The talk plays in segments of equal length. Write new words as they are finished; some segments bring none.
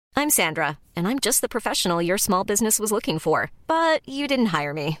I'm Sandra, and I'm just the professional your small business was looking for. But you didn't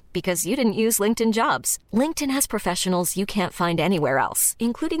hire me because you didn't use LinkedIn Jobs. LinkedIn has professionals you can't find anywhere else,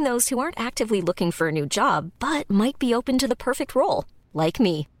 including those who aren't actively looking for a new job, but might be open to the perfect role, like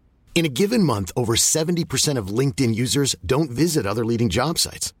me. In a given month, over 70% of LinkedIn users don't visit other leading job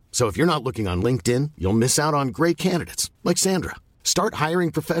sites. So if you're not looking on LinkedIn, you'll miss out on great candidates like Sandra. Start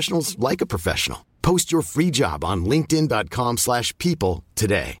hiring professionals like a professional. Post your free job on linkedin.com/people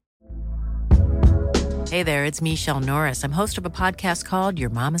today. Hey there, it's Michelle Norris. I'm host of a podcast called Your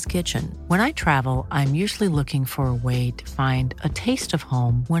Mama's Kitchen. When I travel, I'm usually looking for a way to find a taste of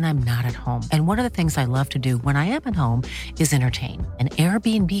home when I'm not at home. And one of the things I love to do when I am at home is entertain. And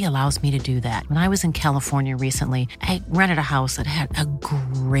Airbnb allows me to do that. When I was in California recently, I rented a house that had a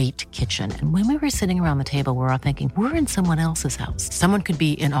great kitchen. And when we were sitting around the table, we're all thinking, we're in someone else's house. Someone could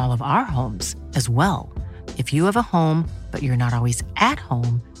be in all of our homes as well. If you have a home, but you're not always at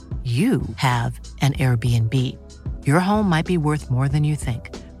home, you have an Airbnb. Your home might be worth more than you think.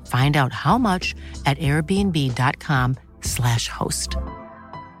 Find out how much at airbnb.com/host.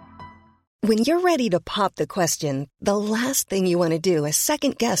 When you're ready to pop the question, the last thing you want to do is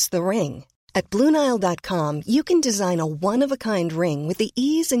second-guess the ring. At BlueNile.com, you can design a one-of-a-kind ring with the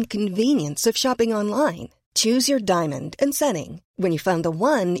ease and convenience of shopping online. Choose your diamond and setting. When you find the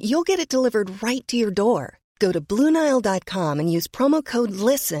one, you'll get it delivered right to your door. Go to BlueNile.com and use promo code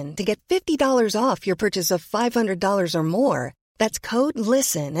LISTEN to get $50 off your purchase of $500 or more. That's code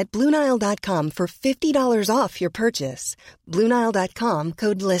LISTEN at BlueNile.com for $50 off your purchase. BlueNile.com,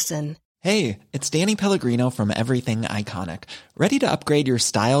 code LISTEN. Hey, it's Danny Pellegrino from Everything Iconic. Ready to upgrade your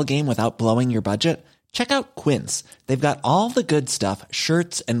style game without blowing your budget? Check out Quince. They've got all the good stuff,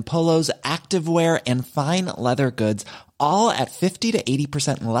 shirts and polos, activewear, and fine leather goods, all at 50 to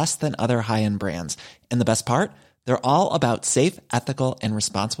 80% less than other high-end brands. And the best part? They're all about safe, ethical, and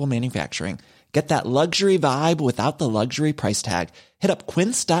responsible manufacturing. Get that luxury vibe without the luxury price tag. Hit up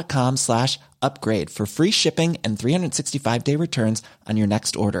quince.com/upgrade for free shipping and 365-day returns on your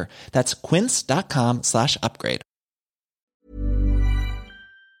next order. That's quince.com/upgrade.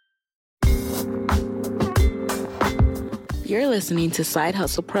 You're listening to Side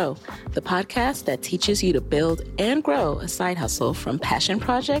Hustle Pro, the podcast that teaches you to build and grow a side hustle from passion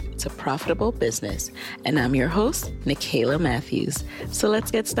project to profitable business. And I'm your host, Nicaila Matthews. So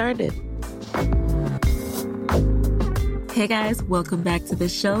let's get started. Hey guys, welcome back to the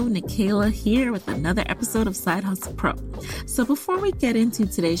show. Nicaila here with another episode of Side Hustle Pro. So before we get into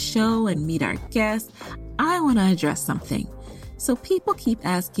today's show and meet our guest, I want to address something. So people keep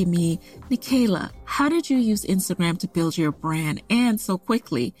asking me, Nicaila, how did you use Instagram to build your brand and so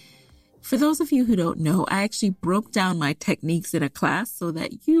quickly? For those of you who don't know, I actually broke down my techniques in a class so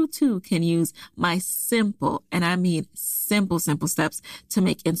that you too can use my simple, and I mean simple steps to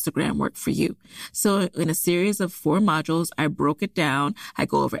make Instagram work for you. So in a series of 4 modules, I broke it down. I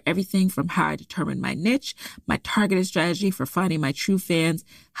go over everything from how I determine my niche, my targeted strategy for finding my true fans,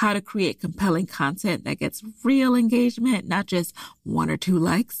 how to create compelling content that gets real engagement, not just 1 or 2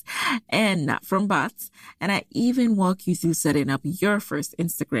 likes, and not from bots. And I even walk you through setting up your first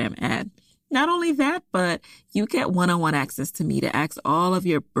Instagram ad. Not only that, but you get one-on-one access to me to ask all of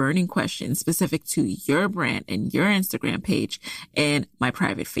your burning questions specific to your brand and your Instagram page and my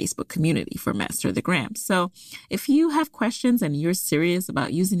private Facebook community for Master the Gram. So if you have questions and you're serious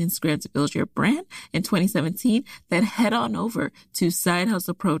about using Instagram to build your brand in 2017, then head on over to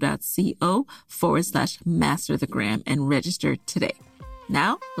sidehustlepro.co/Master the Gram and register today.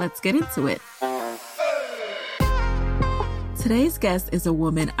 Now, let's get into it. Today's guest is a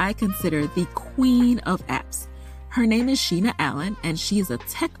woman I consider the queen of apps. Her name is Sheena Allen, and she is a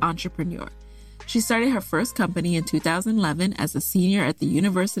tech entrepreneur. She started her first company in 2011 as a senior at the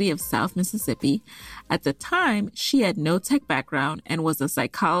University of South Mississippi. At the time, she had no tech background and was a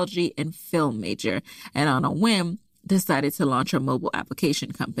psychology and film major, and on a whim, decided to launch her mobile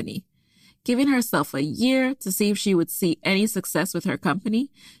application company. Giving herself a year to see if she would see any success with her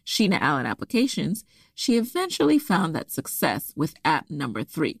company, Sheena Allen Applications, she eventually found that success with app number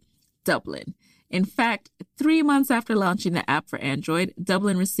 3, Dublin. In fact, 3 months after launching the app for Android,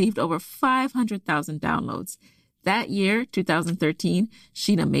 Dublin received over 500,000 downloads. That year, 2013,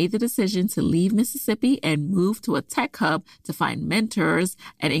 Sheena made the decision to leave Mississippi and move to a tech hub to find mentors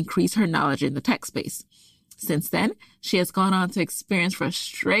and increase her knowledge in the tech space. Since then, she has gone on to experience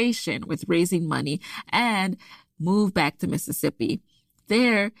frustration with raising money and move back to Mississippi.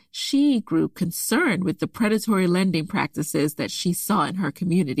 There, she grew concerned with the predatory lending practices that she saw in her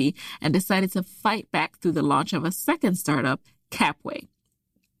community and decided to fight back through the launch of a second startup, Capway.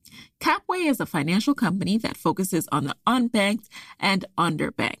 Capway is a financial company that focuses on the unbanked and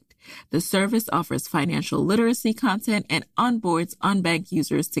underbanked. The service offers financial literacy content and onboards unbanked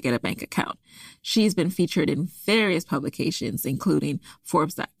users to get a bank account. She's been featured in various publications, including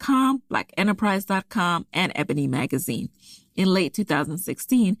Forbes.com, BlackEnterprise.com, and Ebony Magazine. In late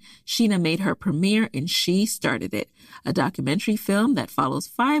 2016, Sheena made her premiere in She Started It, a documentary film that follows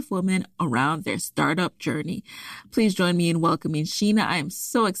 5 women around their startup journey. Please join me in welcoming Sheena. I am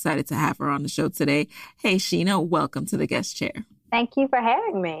so excited to have her on the show today. Hey, Sheena, welcome to the guest chair. Thank you for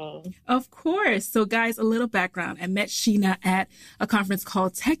having me. Of course. So guys, a little background. I met Sheena at a conference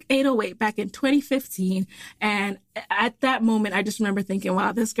called Tech 808 back in 2015. And at that moment, I just remember thinking,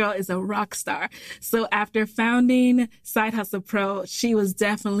 wow, this girl is a rock star. So after founding Side Hustle Pro, she was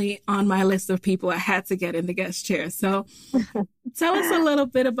definitely on my list of people I had to get in the guest chair. So tell us a little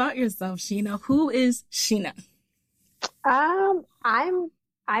bit about yourself, Sheena. Who is Sheena? I'm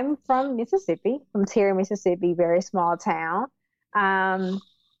from Mississippi, from Terry, Mississippi, very small town.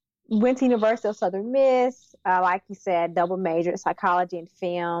 Went to University of Southern Miss, like you said, double majored psychology and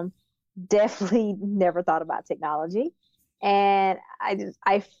film. Definitely never thought about technology. And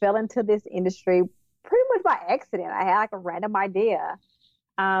I fell into this industry pretty much by accident. I had like a random idea.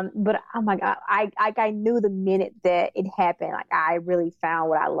 But oh my God, I knew the minute that it happened, like I really found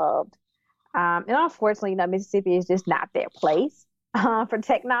what I loved. And unfortunately, Mississippi is just not their place, for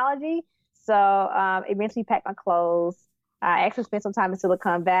technology. So, eventually packed my clothes. I actually spent some time in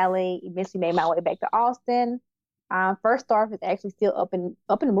Silicon Valley, eventually made my way back to Austin. First startup is actually still up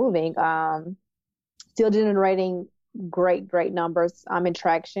and moving, still generating great numbers in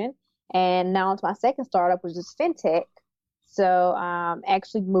traction. And now it's my second startup, which is fintech. So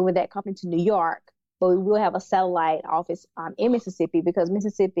actually moving that company to New York, but we will have a satellite office in Mississippi because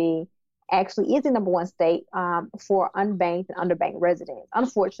Mississippi actually is the number 1 state for unbanked and underbanked residents,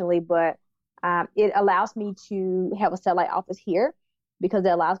 unfortunately, but it allows me to have a satellite office here because it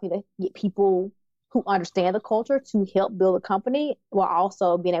allows me to get people who understand the culture to help build a company while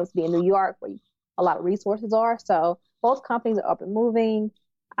also being able to be in New York where a lot of resources are. So both companies are up and moving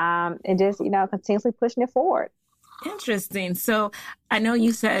and just, continuously pushing it forward. Interesting. So I know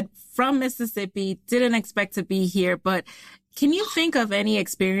you said from Mississippi, didn't expect to be here, but can you think of any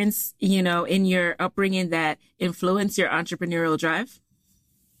experience, in your upbringing that influenced your entrepreneurial drive?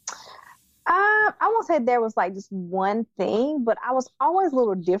 I won't say there was like just one thing, but I was always a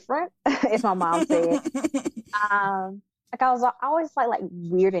little different, as my mom said. Like I was always like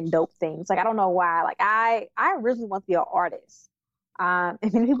weird and dope things. Like I don't know why. Like I originally want to be an artist. And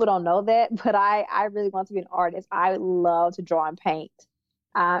many people don't know that, but I really want to be an artist. I love to draw and paint.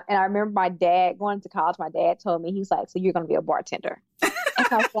 And I remember my dad going to college. My dad told me, he's like, "So you're going to be a bartender?" And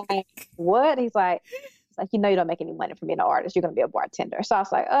I was like, "What?" He's like, you don't make any money from being an artist. You're going to be a bartender. So I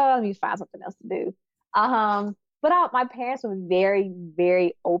was like, oh, let me find something else to do. But my parents were very,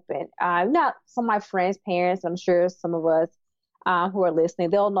 very open. Not some of my friends' parents. I'm sure some of us who are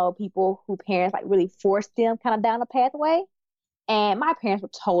listening, they'll know people who parents like really forced them kind of down a pathway. And my parents were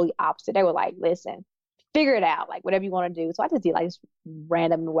totally opposite. They were like, listen, figure it out, like whatever you want to do. So I just did like just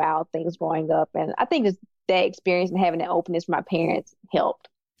random wild things growing up. And I think just that experience and having that openness from my parents helped.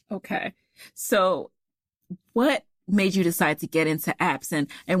 Okay. So what made you decide to get into apps and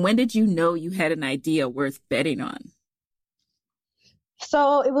when did you know you had an idea worth betting on?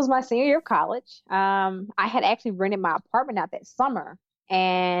 So it was my senior year of college. I had actually rented my apartment out that summer.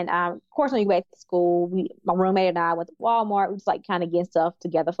 And of course, when you go back to school, my roommate and I went to Walmart. We was like kind of getting stuff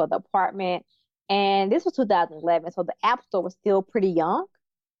together for the apartment. And this was 2011. So the App Store was still pretty young.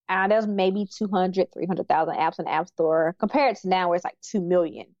 There's maybe 200, 300,000 apps in the App Store compared to now where it's like 2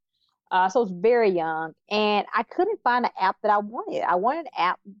 million. So it's very young, and I couldn't find an app that I wanted. I wanted an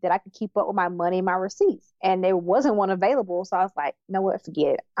app that I could keep up with my money and my receipts, and there wasn't one available. So I was like, you know what,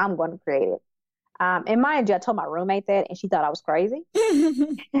 forget it. I'm going to create it. And mind you, I told my roommate that, and she thought I was crazy.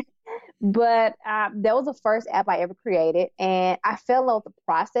 But that was the first app I ever created, and I fell in love with the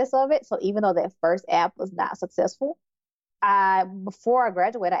process of it. So even though that first app was not successful, before I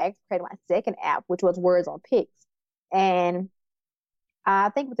graduated, I actually created my second app, which was Words on Pics. And I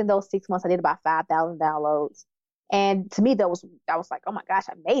think within those 6 months, I did about 5,000 downloads. And to me, I was like, oh my gosh,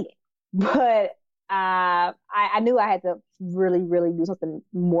 I made it. But I knew I had to really, really do something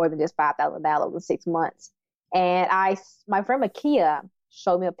more than just 5,000 downloads in 6 months. And my friend Makia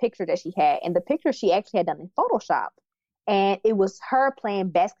showed me a picture that she had. And the picture she actually had done in Photoshop. And it was her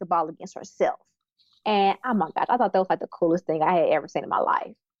playing basketball against herself. And oh my gosh, I thought that was like the coolest thing I had ever seen in my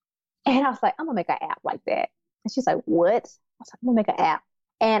life. And I was like, I'm going to make an app like that. And she's like, what? I was like, I'm going to make an app.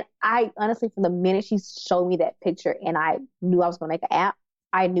 And I honestly, from the minute she showed me that picture and I knew I was going to make an app,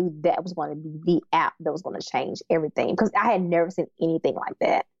 I knew that was going to be the app that was going to change everything because I had never seen anything like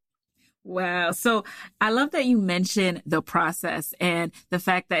that. Wow. So I love that you mentioned the process and the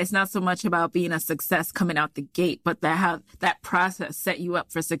fact that it's not so much about being a success coming out the gate, but that how that process set you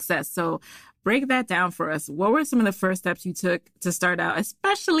up for success. So break that down for us. What were some of the first steps you took to start out,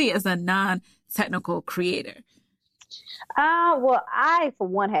 especially as a non-technical creator? Well, I, for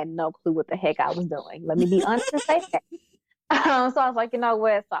one, had no clue what the heck I was doing. Let me be honest and say that. So I was like, you know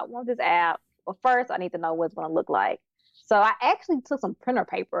what? So I want this app. Well, first, I need to know what it's going to look like. So I actually took some printer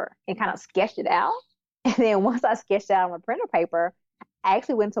paper and kind of sketched it out. And then once I sketched it out on the printer paper, I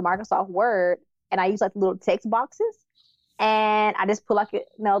actually went to Microsoft Word and I used like the little text boxes. And I just put like, the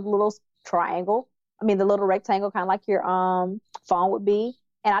little triangle. I mean, the little rectangle, kind of like your phone would be.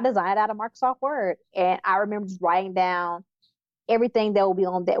 And I designed it out of Microsoft Word. And I remember just writing down everything that will be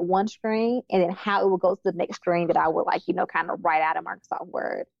on that one screen and then how it would go to the next screen that I would like, kind of write out in Microsoft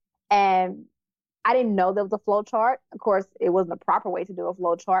Word. And I didn't know there was a flow chart. Of course, it wasn't the proper way to do a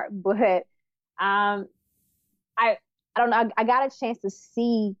flow chart, but I don't know. I got a chance to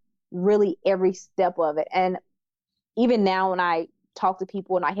see really every step of it. And even now when I talk to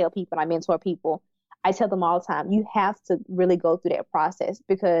people and I help people and I mentor people, I tell them all the time, you have to really go through that process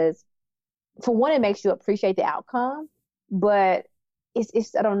because for one, it makes you appreciate the outcome, but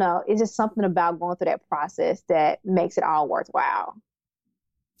it's I don't know, it's just something about going through that process that makes it all worthwhile.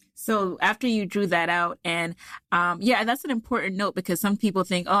 So after you drew that out and, yeah, that's an important note because some people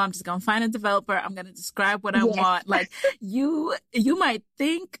think, oh, I'm just going to find a developer. I'm going to describe what I want. Like you might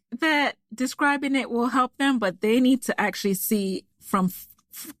think that describing it will help them, but they need to actually see from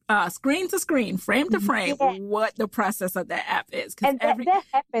screen to screen, frame to frame, what the process of that app is. And that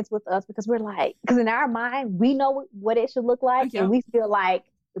happens with us because we're like, because in our mind, we know what it should look like. And we feel like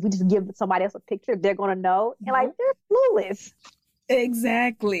if we just give somebody else a picture, they're going to know. And like, they're clueless.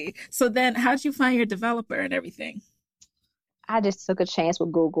 Exactly. So then how'd you find your developer and everything? I just took a chance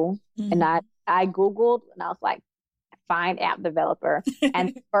with Google and I Googled and I was like, find app developer.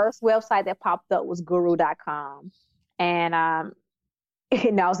 And the first website that popped up was guru.com. And I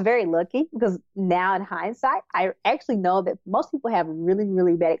was very lucky because now in hindsight, I actually know that most people have really,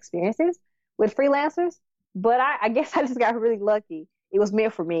 really bad experiences with freelancers. But I guess I just got really lucky. It was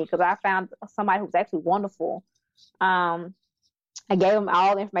meant for me because I found somebody who was actually wonderful. I gave him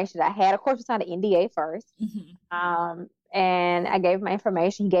all the information that I had. Of course, we signed an NDA first. And I gave him my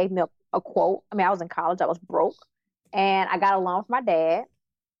information. He gave me a quote. I mean, I was in college. I was broke. And I got a loan from my dad.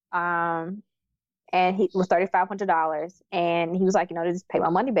 And he was $3,500. And he was like, just pay my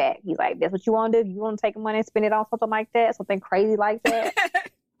money back. He's like, that's what you want to do? You want to take money and spend it on something like that? Something crazy like that?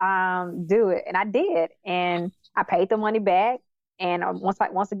 Do it. And I did. And I paid the money back. And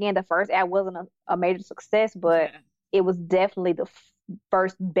once again, the first ad wasn't a major success, but it was definitely the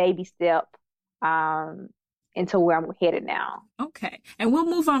first baby step into where I'm headed now. Okay. And we'll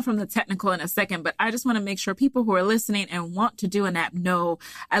move on from the technical in a second, but I just want to make sure people who are listening and want to do an app know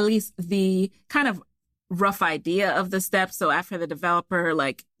at least the kind of rough idea of the steps. So after the developer,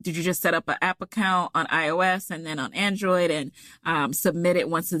 like, did you just set up an app account on iOS and then on Android and submit it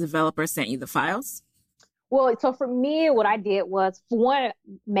once the developer sent you the files? Well, so for me, what I did was, for one,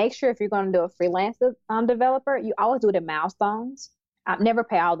 make sure if you're going to do a freelance developer, you always do it in milestones. Never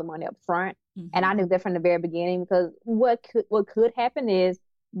pay all the money up front. And I knew that from the very beginning because what could happen is,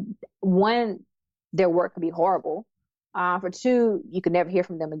 one, their work could be horrible. For two, you could never hear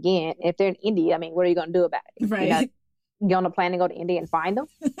from them again. If they're in India, I mean, what are you going to do about it? Right. You're on a plan to go to India and find them,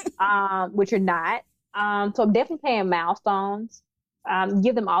 which you're not. So I'm definitely paying milestones.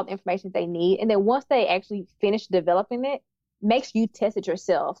 Give them all the information they need. And then once they actually finish developing it, make sure you test it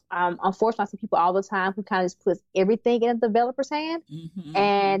yourself. Unfortunately, I see people all the time who kind of just put everything in the developer's hand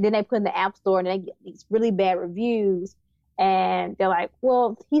and then they put it in the app store and they get these really bad reviews. And they're like,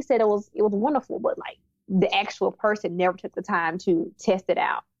 well, he said it was wonderful, but like the actual person never took the time to test it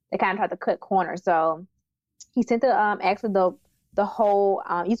out. They kind of tried to cut corners. So he sent the whole,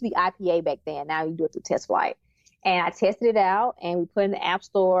 used to be IPA back then. Now you do it through Test Flight. And I tested it out and we put it in the App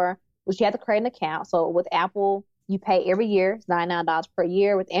Store, which you have to create an account. So with Apple, you pay every year. It's $99 per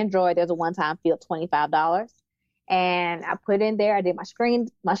year. With Android, there's a one-time fee of $25. And I put it in there. I did my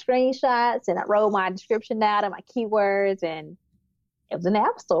screenshots and I wrote my description out and my keywords, and it was in the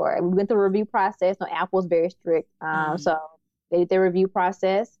App Store. And we went through the review process. No, Apple was very strict. So they did their review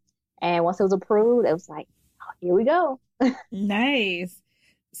process. And once it was approved, it was like, oh, here we go. Nice.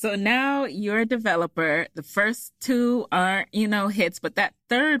 So now you're a developer. The first two aren't, hits, but that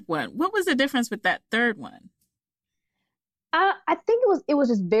third one, what was the difference with that third one? I think it was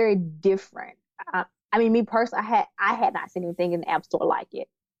just very different. I mean, me personally, I had not seen anything in the App Store like it.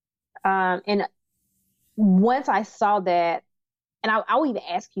 And once I saw that, And I would even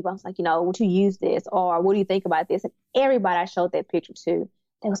ask people, I was like, would you use this? Or what do you think about this? And everybody I showed that picture to,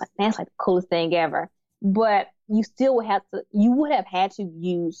 they was like, man, it's like the coolest thing ever. But you would have had to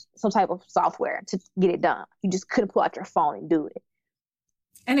use some type of software to get it done. You just couldn't pull out your phone and do it.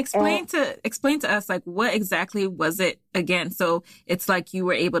 And explain to us, like, what exactly was it again? So it's like you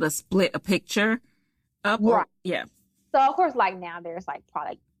were able to split a picture up? Right. Yeah. So, of course, like now there's like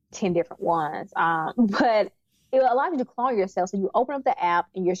probably 10 different ones. But it allowed you to clone yourself. So you open up the app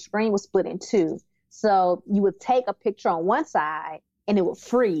and your screen was split in two. So you would take a picture on one side and it would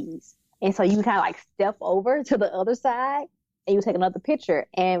freeze. And so you would kind of like step over to the other side and you would take another picture.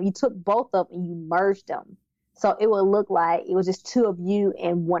 And you took both of them and you merged them. So it would look like it was just two of you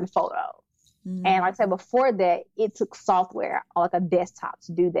in one photo. Mm-hmm. And like I said before that, it took software on like a desktop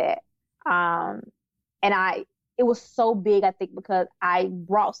to do that. It was so big, I think, because I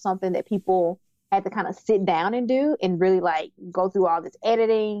brought something that people had to kind of sit down and do and really like go through all this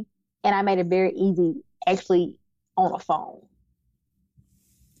editing. And I made it very easy actually on a phone.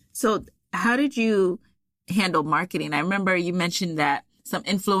 So how did you handle marketing? I remember you mentioned that some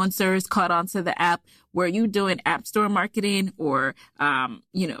influencers caught onto the app. Were you doing app store marketing or,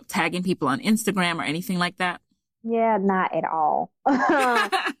 tagging people on Instagram or anything like that? Yeah, not at all.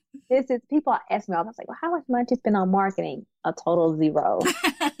 People ask me all the time, like, well, how much money do you spend on marketing? A total zero.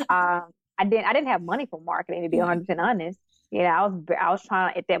 I didn't have money for marketing, to be 100% honest. I was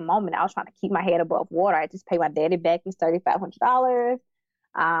trying at that moment, I was trying to keep my head above water. I just paid my daddy back his $3,500.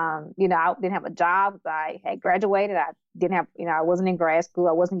 I didn't have a job. I had graduated. I didn't have, I wasn't in grad school.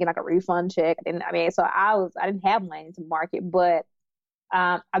 I wasn't getting like a refund check. So I didn't have money to market, but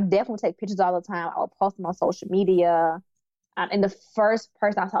I definitely take pictures all the time. I would post them on social media. And the first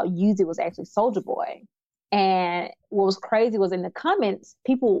person I saw use it was actually Soulja Boy. And what was crazy was in the comments,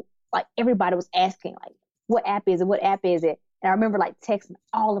 people, like everybody was asking, like, what app is it? What app is it? And I remember like texting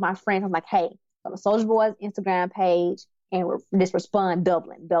all of my friends. I'm like, hey, on the Soulja Boy's Instagram page, and just respond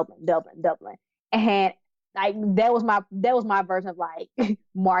Dublin. And like that was my version of like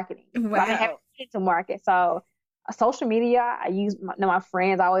marketing. Wow. So I didn't have to market. So social media, I use my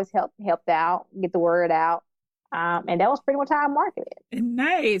friends. I always helped out, get the word out. And that was pretty much how I marketed.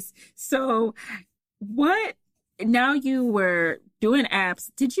 Nice. So now you were doing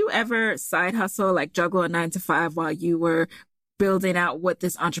apps. Did you ever side hustle, like juggle a 9-to-5 while you were building out what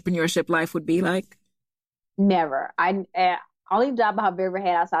this entrepreneurship life would be like? Never. Only job I've ever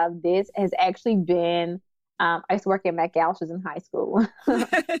had outside of this has actually been, I used to work at McAllister's in high school,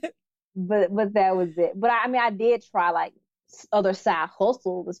 but that was it. But I did try like other side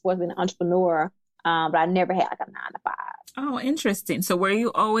hustles as far as being an entrepreneur. But I never had like a 9-to-5. Oh, interesting. So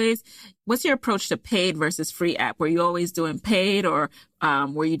what's your approach to paid versus free app? Were you always doing paid or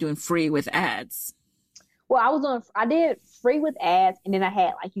were you doing free with ads? Well, I did free with ads, and then I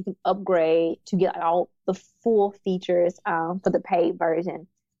had like, you can upgrade to get like, all the full features for the paid version.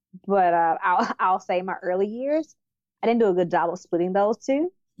 But I'll say my early years, I didn't do a good job of splitting those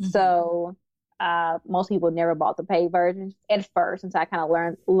two. Mm-hmm. So most people never bought the paid version at first, and so I kind of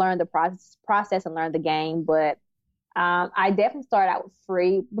learned the process and learned the game. But I definitely started out with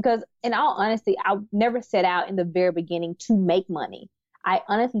free because, in all honesty, I never set out in the very beginning to make money. I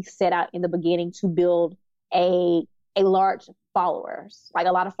honestly set out in the beginning to build a large followers, like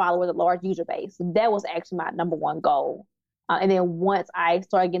a lot of followers, a large user base. So that was actually my number one goal. And then once I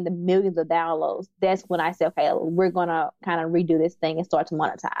started getting the millions of downloads, that's when I said, okay, we're going to kind of redo this thing and start to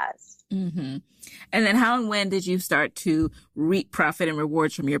monetize. Mm-hmm. And then how and when did you start to reap profit and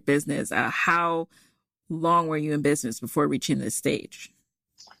rewards from your business? How long were you in business before reaching this stage?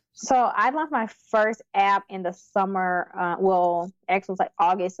 So I launched my first app in the summer. Actually it was like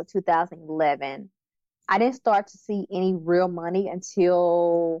August of 2011. I didn't start to see any real money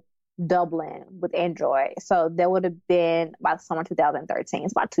until Dublin with Android. So that would have been about summer 2013.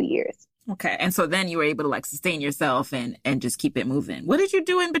 It's about 2 years. Okay. And so then you were able to like sustain yourself and just keep it moving. What did you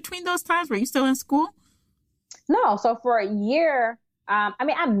do in between those times? Were you still in school? No. So for a year,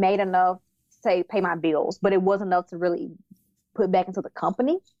 I made enough to pay my bills, but it wasn't enough to really put back into the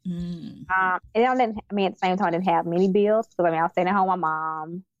company. And at the same time, I didn't have many bills because I was staying at home with my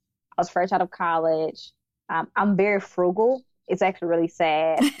mom. I was fresh out of college. I'm very frugal. It's actually really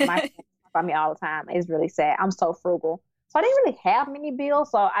sad. My friends talk about me all the time. It's really sad. I'm so frugal. So I didn't really have many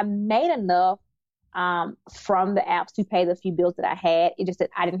bills. So I made enough from the apps to pay the few bills that I had. It just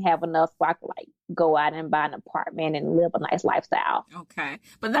that I didn't have enough where I could like go out and buy an apartment and live a nice lifestyle. Okay.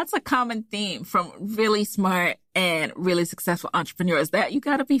 But that's a common theme from really smart and really successful entrepreneurs, that you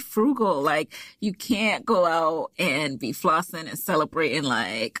got to be frugal. Like you can't go out and be flossing and celebrating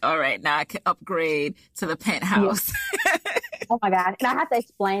like, all right, now I can upgrade to the penthouse. Yeah. Oh my gosh. And I have to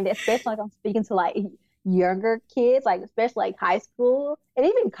explain that, especially like I'm speaking to like younger kids, like especially like high school and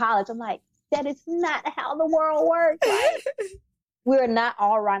even college. I'm like, that is not how the world works. Like, we're not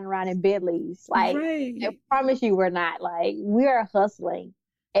all running around in Bentleys. Like, Right. I promise you, we're not. Like, we are hustling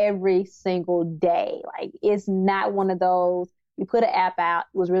every single day. Like, it's not one of those, we put an app out,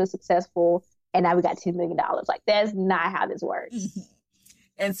 it was really successful, and now we got $10 million. Like, that's not how this works. Mm-hmm.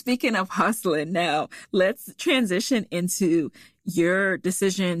 And speaking of hustling now, let's transition into your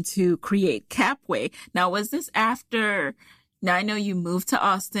decision to create Capway. Now, was this after... Now, I know you moved to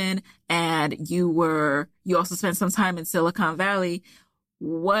Austin and you also spent some time in Silicon Valley.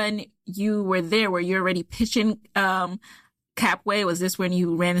 When you were there, were you already pitching Capway? Was this when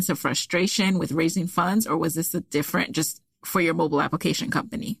you ran into frustration with raising funds, or was this a different, just for your mobile application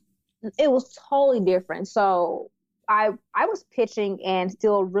company? It was totally different. So I was pitching and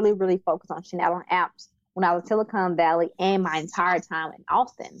still really, really focused on Sheena apps when I was in Silicon Valley and my entire time in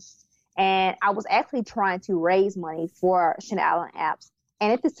Austin. And I was actually trying to raise money for Sheena apps.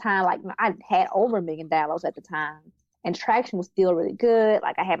 And at this time, like, I had over $1 million at the time, and traction was still really good.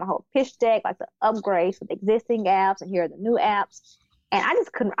 Like, I had my whole pitch deck, like the upgrades for the existing apps, and here are the new apps. And I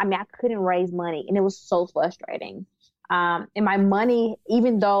just couldn't, I couldn't raise money, and it was so frustrating. And my money,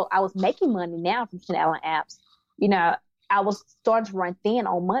 even though I was making money now from Sheena apps, you know, I was starting to run thin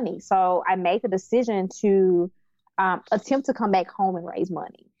on money. So I made the decision to attempt to come back home and raise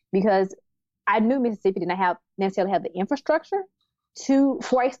money, because I knew Mississippi didn't necessarily have the infrastructure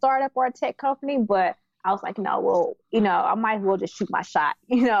for a startup or a tech company, but I was like, no, well, you know, I might as well just shoot my shot.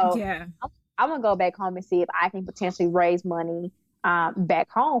 You know, yeah. I'm going to go back home and see if I can potentially raise money back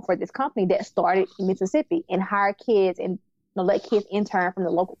home for this company that started in Mississippi, and hire kids and let kids intern from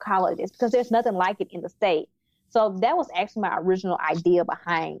the local colleges, because there's nothing like it in the state. So that was actually my original idea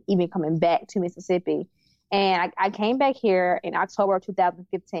behind even coming back to Mississippi. And I came back here in October of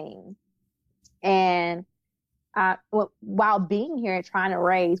 2015. And while being here and trying to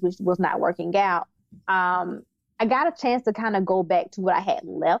raise, which was not working out, I got a chance to kind of go back to what I had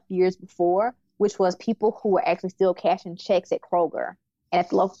left years before, which was people who were actually still cashing checks at Kroger and at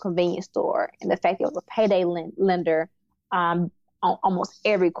the local convenience store. And the fact that it was a payday lender on almost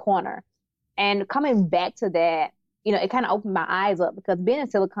every corner. And coming back to that, you know, it kind of opened my eyes up, because being in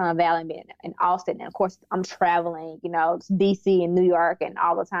Silicon Valley and being in Austin, and of course I'm traveling, you know, to DC and New York and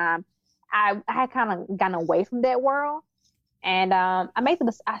all the time, I had kind of gotten away from that world. And I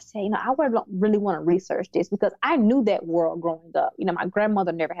said, you know, I really want to research this, because I knew that world growing up. You know, my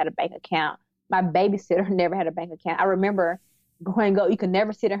grandmother never had a bank account. My babysitter never had a bank account. I remember you could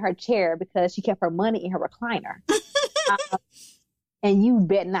never sit in her chair because she kept her money in her recliner. And you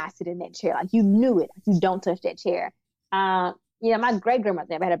bet not sit in that chair. Like, you knew it. Like, you don't touch that chair. You know, my great grandmother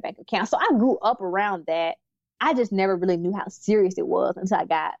never had a bank account. So I grew up around that. I just never really knew how serious it was until I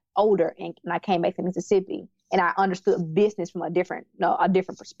got older and I came back to Mississippi, and I understood business from a different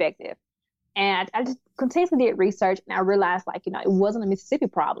perspective. And I just continuously did research, and I realized, like, you know, it wasn't a Mississippi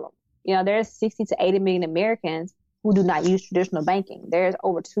problem. You know, there's 60 to 80 million Americans who do not use traditional banking. There's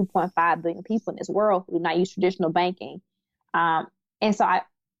over 2.5 billion people in this world who do not use traditional banking. And so I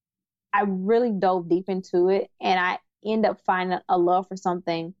really dove deep into it, and I end up finding a love for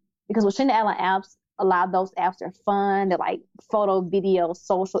something, because with Sheena apps, a lot of those apps are fun. They're like photo, video,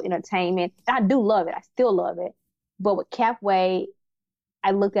 social entertainment. And I do love it. I still love it. But with Capway,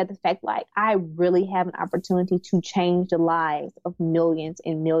 I looked at the fact, like, I really have an opportunity to change the lives of millions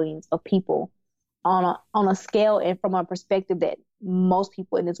and millions of people on a scale and from a perspective that most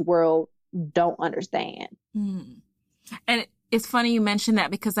people in this world don't understand. Mm. And it's funny you mentioned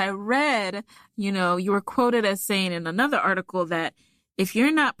that, because I read, you know, you were quoted as saying in another article that if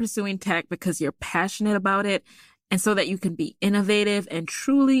you're not pursuing tech because you're passionate about it, and so that you can be innovative and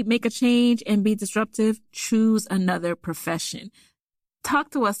truly make a change and be disruptive, choose another profession.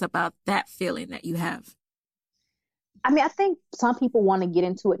 Talk to us about that feeling that you have. I mean, I think some people want to get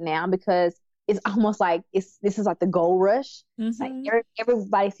into it now because it's almost like this is like the gold rush. Mm-hmm. Like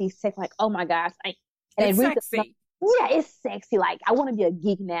everybody sees tech, like, oh my gosh. It's sexy. Yeah, it's sexy. Like, I want to be a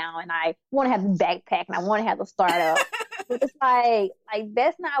geek now, and I want to have the backpack, and I want to have the startup. But it's like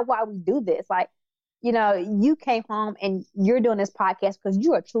that's not why we do this. Like, you know, you came home and you're doing this podcast because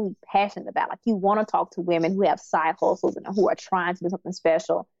you are truly passionate about it. Like, you want to talk to women who have side hustles and who are trying to do something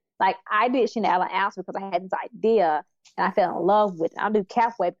special. Like, I did Sheena apps because I had this idea and I fell in love with it. I'll do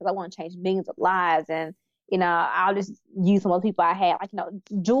Capway because I want to change millions of lives. And, you know, I'll just use some of the people I had. Like, you know,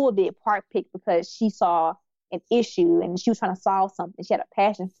 Jewel did Park Pick because she saw an issue and she was trying to solve something. She had a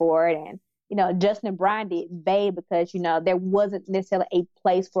passion for it. And, you know, Justin and Brian did Babe because, you know, there wasn't necessarily a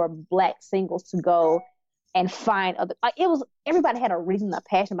place for Black singles to go and find other, like it was, everybody had a reason, a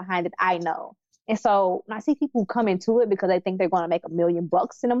passion behind it, I know. And so when I see people come into it because they think they're going to make $1 million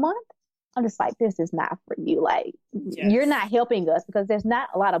in a month, I'm just like, this is not for you. Like, you're not helping us because there's not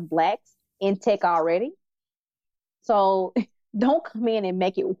a lot of Blacks in tech already. So don't come in and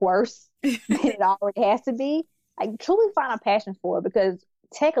make it worse than it already has to be. Like, truly find a passion for it, because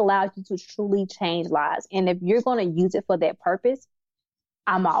tech allows you to truly change lives. And if you're going to use it for that purpose,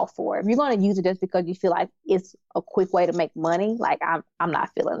 I'm all for it. If you're going to use it just because you feel like it's a quick way to make money, like I'm not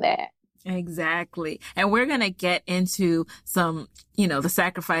feeling that. Exactly. And we're going to get into some, the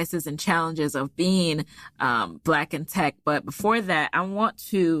sacrifices and challenges of being Black in tech. But before that, I want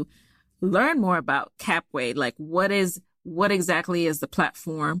to learn more about Capway. Like, what exactly is the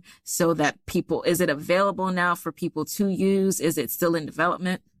platform so that is it available now for people to use? Is it still in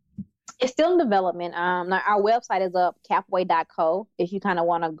development? It's still in development. Our website is up, capway.co, if you kind of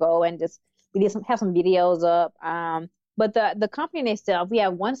want to go and just, have some videos up. But the company itself, we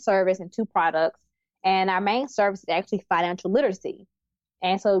have one service and 2 products, and our main service is actually financial literacy.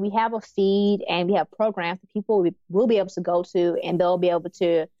 And so we have a feed and we have programs that people will be able to go to, and they'll be able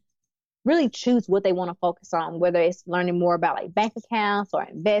to really choose what they want to focus on, whether it's learning more about like bank accounts or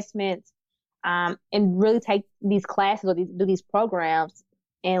investments, and really take these classes or do these programs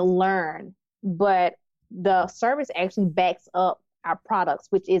and learn. But the service actually backs up our products,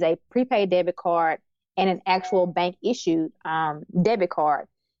 which is a prepaid debit card and an actual bank issued debit card.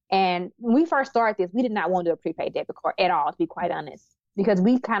 And when we first started this, we did not want to do a prepaid debit card at all, to be quite honest, because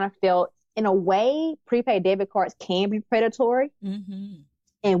we kind of felt, in a way, prepaid debit cards can be predatory. Mm-hmm.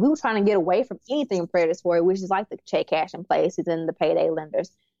 And we were trying to get away from anything predatory, which is like the check cashing places and the payday lenders.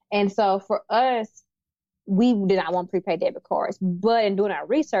 And so for us, we did not want prepaid debit cards. But in doing our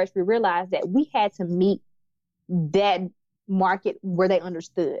research, we realized that we had to meet that market where they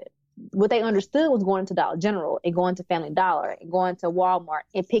understood. What they understood was going to Dollar General and going to Family Dollar and going to Walmart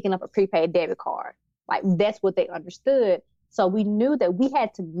and picking up a prepaid debit card. Like, that's what they understood. So we knew that we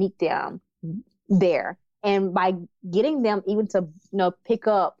had to meet them there. And by getting them even to, pick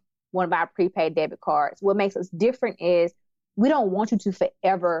up one of our prepaid debit cards, what makes us different is we don't want you to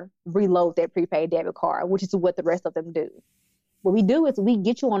forever reload that prepaid debit card, which is what the rest of them do. What we do is we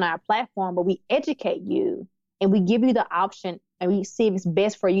get you on our platform, but we educate you and we give you the option, and we see if it's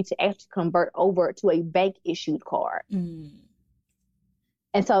best for you to actually convert over to a bank issued card. Mm.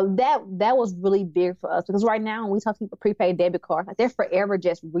 And so that was really big for us, because right now when we talk to people prepaid debit cards, like, they're forever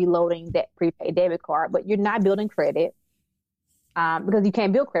just reloading that prepaid debit card, but you're not building credit because you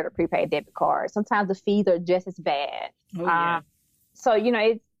can't build credit with prepaid debit cards. Sometimes the fees are just as bad. Oh, yeah. So,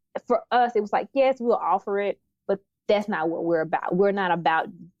 for us, it was like, yes, we'll offer it, but that's not what we're about. We're not about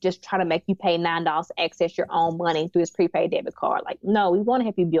just trying to make you pay $9 to access your own money through this prepaid debit card. Like, no, we want to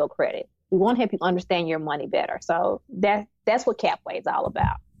help you build credit. We want to help you understand your money better. So that's what Capway is all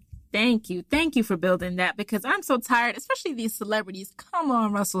about. Thank you. Thank you for building that, because I'm so tired, especially these celebrities. Come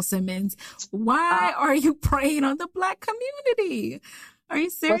on, Russell Simmons. Why are you preying on the Black community? Are you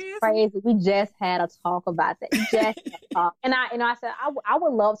serious? What's crazy? We just had a talk about that. And I said, I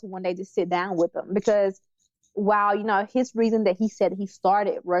would love to one day just sit down with him, because while, his reason that he said he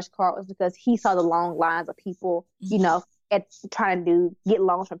started Rush Card was because he saw the long lines of people, at trying to get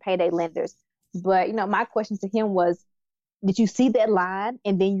loans from payday lenders. But, my question to him was, did you see that line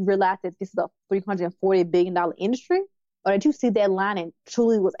and then you realized that this is a $340 billion industry? Or did you see that line and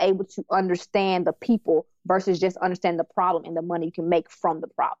truly was able to understand the people versus just understand the problem and the money you can make from the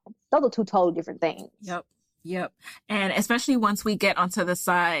problem? Those are 2 totally different things. Yep. And especially once we get onto the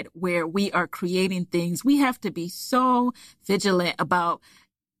side where we are creating things, we have to be so vigilant about,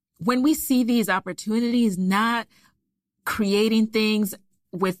 when we see these opportunities, not creating things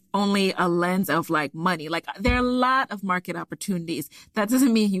with only a lens of like money. Like, there are a lot of market opportunities. That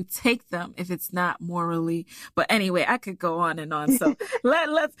doesn't mean you take them if it's not morally. But anyway, I could go on and on. So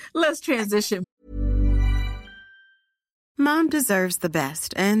let's transition. Mom deserves the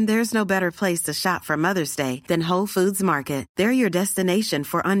best, and there's no better place to shop for Mother's Day than Whole Foods Market. They're your destination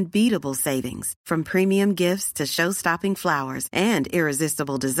for unbeatable savings, from premium gifts to show-stopping flowers and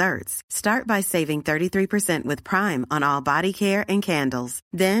irresistible desserts. Start by saving 33% with Prime on all body care and candles.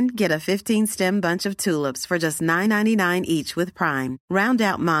 Then get a 15-stem bunch of tulips for just $9.99 each with Prime. Round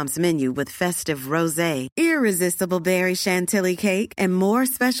out Mom's menu with festive rosé, irresistible berry chantilly cake, and more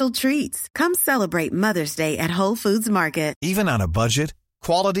special treats. Come celebrate Mother's Day at Whole Foods Market. Even on a budget,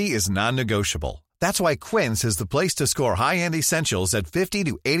 quality is non-negotiable. That's why Quince is the place to score high-end essentials at 50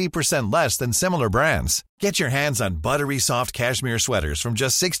 to 80% less than similar brands. Get your hands on buttery soft cashmere sweaters from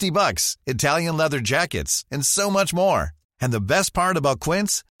just $60, Italian leather jackets, and so much more. And the best part about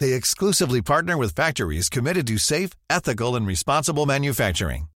Quince, they exclusively partner with factories committed to safe, ethical, and responsible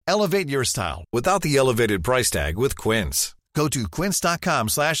manufacturing. Elevate your style without the elevated price tag with Quince. Go to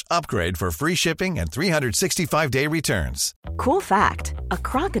quince.com/upgrade for free shipping and 365-day returns. Cool fact, a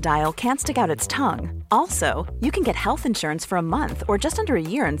crocodile can't stick out its tongue. Also, you can get health insurance for a month or just under a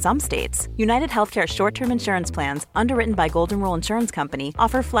year in some states. United Healthcare short-term insurance plans, underwritten by Golden Rule Insurance Company,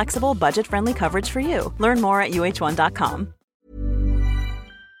 offer flexible, budget-friendly coverage for you. Learn more at uh1.com.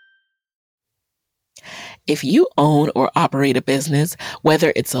 If you own or operate a business,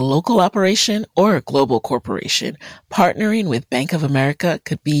 whether it's a local operation or a global corporation, partnering with Bank of America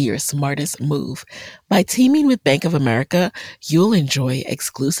could be your smartest move. By teaming with Bank of America, you'll enjoy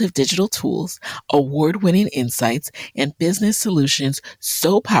exclusive digital tools, award-winning insights, and business solutions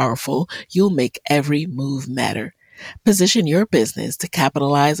so powerful you'll make every move matter. Position your business to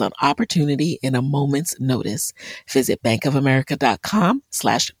capitalize on opportunity in a moment's notice. Visit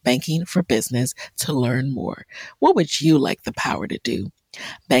bankofamerica.com/banking for business to learn more. What would you like the power to do?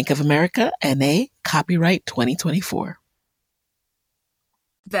 Bank of America, N.A., copyright 2024.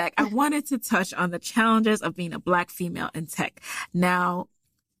 Beck, I wanted to touch on the challenges of being a Black female in tech. Now,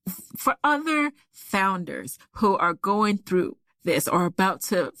 for other founders who are going through this or about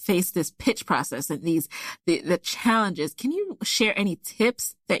to face this pitch process and the challenges, can you share any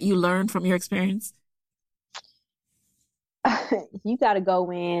tips that you learned from your experience? You got to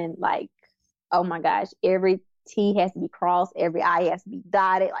go in like, oh my gosh, every T has to be crossed, every I has to be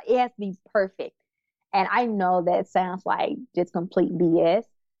dotted. Like, it has to be perfect. And I know that sounds like just complete BS,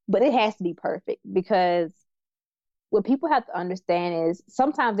 but it has to be perfect, because what people have to understand is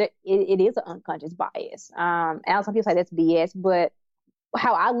sometimes it is an unconscious bias. And some people say that's BS, but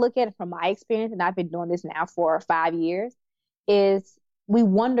how I look at it from my experience, and I've been doing this now for 5 years, is we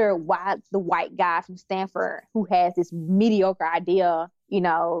wonder why the white guy from Stanford who has this mediocre idea, he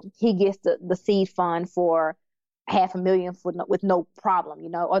gets the seed fund for $500,000 with no problem,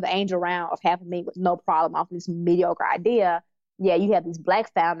 or the angel round of $500,000 with no problem off this mediocre idea. Yeah, you have these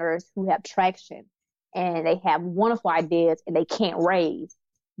Black founders who have traction and they have wonderful ideas and they can't raise.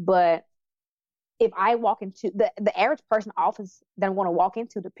 But if I walk into the average person office that I want to walk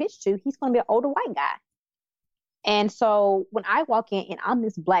into to pitch to, he's going to be an older white guy. And so when I walk in and I'm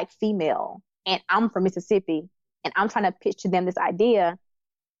this Black female and I'm from Mississippi and I'm trying to pitch to them this idea,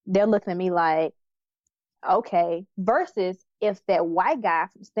 they're looking at me like, okay, versus if that white guy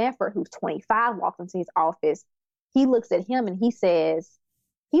from Stanford who's 25 walks into his office, he looks at him and he says,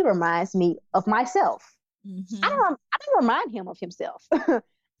 he reminds me of myself. Mm-hmm. I don't remind him of himself.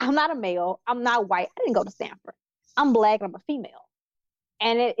 I'm not a male. I'm not white. I didn't go to Stanford. I'm Black and I'm a female.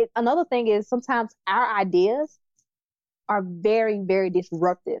 And another thing is sometimes our ideas are very, very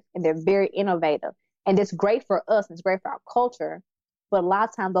disruptive and they're very innovative. And it's great for us and it's great for our culture. But a lot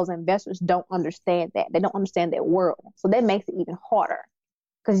of times those investors don't understand that. They don't understand that world. So that makes it even harder.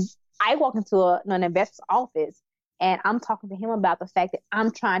 Because I walk into an investor's office and I'm talking to him about the fact that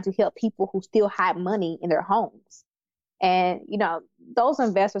I'm trying to help people who still hide money in their homes. And, those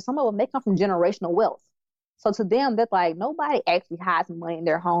investors, some of them, they come from generational wealth. So to them, they're like, nobody actually hides money in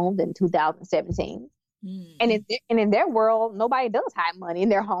their homes in 2017. And in their world, nobody does hide money in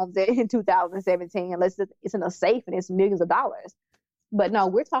their homes in 2017 unless it's in a safe and it's millions of dollars. But no,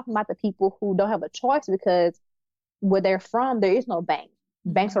 we're talking about the people who don't have a choice because where they're from, there is no bank.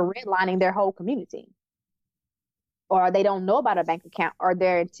 Banks are redlining their whole community. Or they don't know about a bank account, or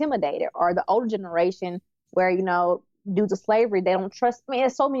they're intimidated, or the older generation where, due to slavery, they don't trust. I mean,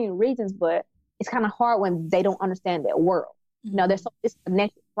 there's so many reasons, but it's kind of hard when they don't understand that world. They're so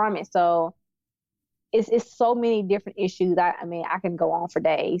disconnected from it. So it's so many different issues. I can go on for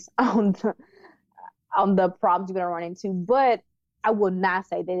days on the problems you're going to run into, but I would not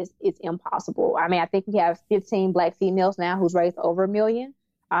say that it's impossible. I mean, I think we have 15 Black females now who's raised over $1 million.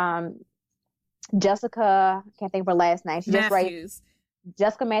 Jessica, I can't think of her last name.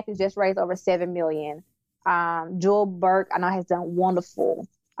 Jessica Matthews just raised over $7 million. Jewel Burke, I know, has done wonderful.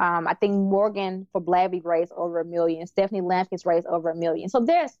 I think Morgan for Blabby raised over $1 million. Stephanie Lampkins raised over $1 million. So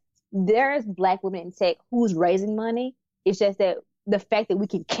there's Black women in tech who's raising money. It's just that the fact that we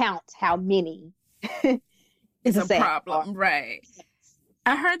can count how many is a problem, right?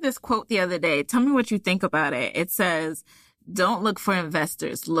 I heard this quote the other day. Tell me what you think about it. It says, "Don't look for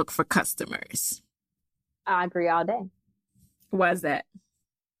investors, look for customers." I agree all day. Why is that?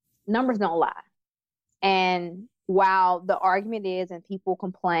 Numbers don't lie. And while the argument is, and people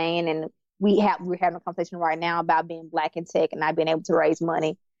complain, and we're having a conversation right now about being Black in tech and not being able to raise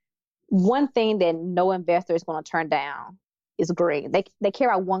money, one thing that no investor is going to turn down is green. They care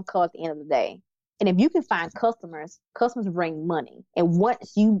about one color at the end of the day, And if you can find customers bring money. And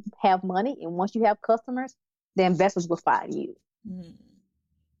once you have money and once you have customers, the investors will find you.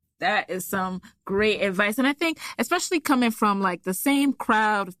 That is some great advice. And I think, especially coming from like the same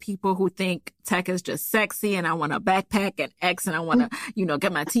crowd of people who think tech is just sexy and I want a backpack and X and I want to,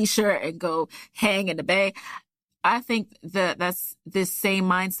 get my t-shirt and go hang in the bay. I think that that's this same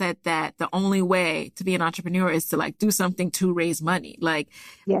mindset that the only way to be an entrepreneur is to like do something to raise money. Like,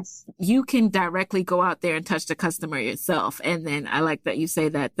 yes, you can directly go out there and touch the customer yourself. And then I like that you say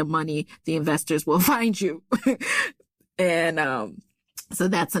that the investors will find you. And, so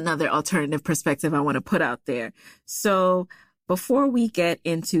that's another alternative perspective I want to put out there. So before we get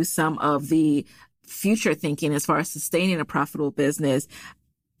into some of the future thinking as far as sustaining a profitable business,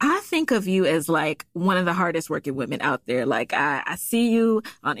 I think of you as like one of the hardest working women out there. Like I see you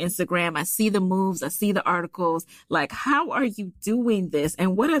on Instagram. I see the moves. I see the articles. Like, how are you doing this?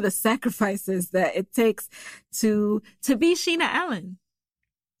 And what are the sacrifices that it takes to be Sheena Allen?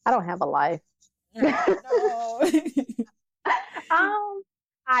 I don't have a life. No.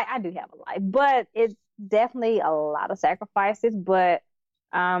 I do have a life, but it's definitely a lot of sacrifices. But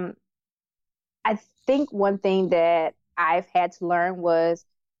I think one thing that I've had to learn was,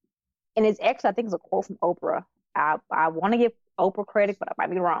 and it's actually, I think it's a quote from Oprah. I want to give Oprah credit, but I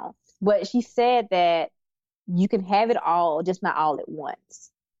might be wrong. But she said that you can have it all, just not all at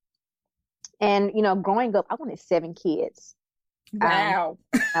once. And, growing up, I wanted 7 kids. Wow.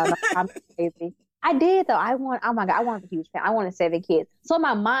 I'm crazy. I did though. I wanted a huge family. I wanted 7 kids. So in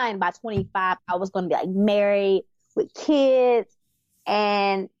my mind, by 25, I was going to be like married with kids.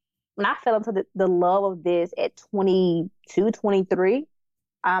 And when I fell into the love of this at 22, 23,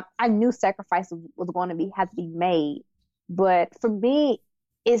 I knew sacrifice was going to have to be made. But for me,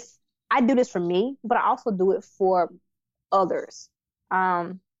 I do this for me, but I also do it for others.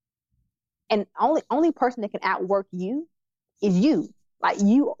 And only person that can outwork you is you. Like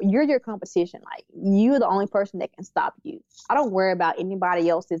you're your competition. Like you're the only person that can stop you. I don't worry about anybody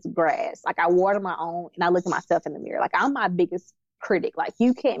else's grass. Like I water my own and I look at myself in the mirror. Like I'm my biggest critic. Like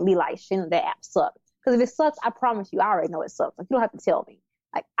you can't be like, Sheena, that app sucks. Because if it sucks, I promise you, I already know it sucks. Like you don't have to tell me.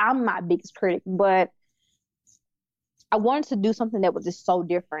 Like I'm my biggest critic. But I wanted to do something that was just so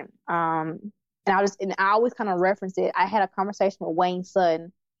different. And I always kind of reference it. I had a conversation with Wayne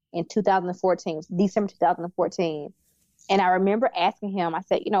Sutton in 2014, December 2014. And I remember asking him, I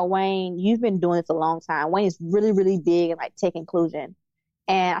said, Wayne, you've been doing this a long time. Wayne is really, really big in like tech inclusion.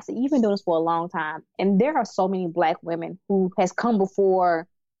 And I said, you've been doing this for a long time. And there are so many Black women who has come before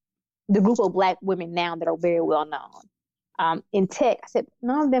the group of Black women now that are very well known. In tech, I said,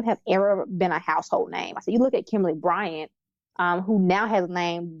 none of them have ever been a household name. I said, you look at Kimberly Bryant, who now has a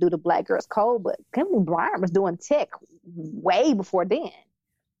name due to Black Girls Code, but Kimberly Bryant was doing tech way before then.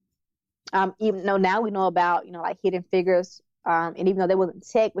 Even though now we know about, like Hidden Figures, and even though they wasn't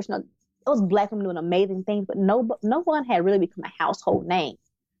tech, which, those Black women doing amazing things, but no one had really become a household name,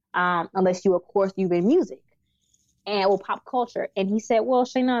 unless you, of course, you've been music and pop culture. And he said, well,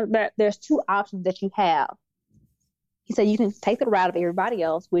 Sheena, there's 2 options that you have. He said, you can take the route of everybody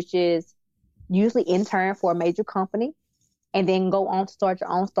else, which is usually intern for a major company and then go on to start your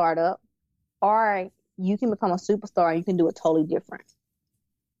own startup, or you can become a superstar and you can do it totally different.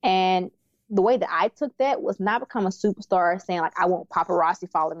 And the way that I took that was not become a superstar saying like, I want paparazzi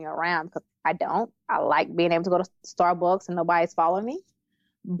following me around, because I don't. I like being able to go to Starbucks and nobody's following me.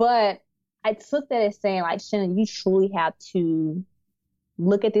 But I took that as saying like, Sheena, you truly have to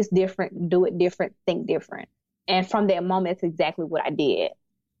look at this different, do it different, think different. And from that moment, that's exactly what I did.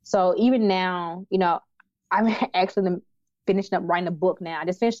 So even now, I'm actually finishing up writing a book now. I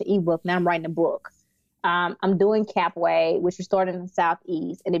just finished the ebook. Now I'm writing a book. I'm doing Capway, which we started in the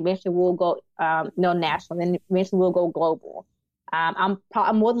Southeast, and eventually we'll go, national, and then eventually we'll go global. I'm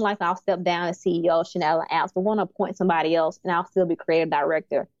more than likely I'll step down as CEO of Sheena Allen Apps, but want to appoint somebody else, and I'll still be creative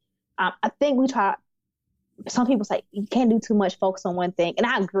director. I think some people say you can't do too much, focus on one thing, and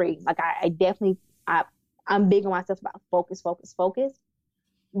I agree. Like I definitely, I'm big on myself about focus,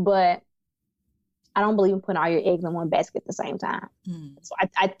 but I don't believe in putting all your eggs in one basket at the same time. So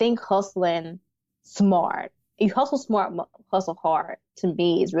I think hustling smart. You hustle smart, hustle hard, to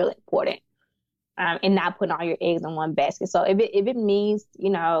me is really important. And not putting all your eggs in one basket. So if it means,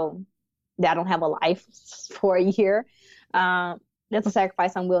 that I don't have a life for a year, that's a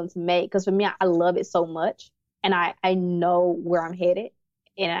sacrifice I'm willing to make. Because for me, I love it so much, and I know where I'm headed.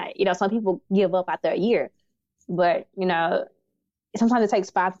 And some people give up after a year, but sometimes it takes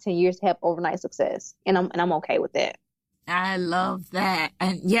 5 to 10 years to have overnight success, and I'm okay with that. I love that.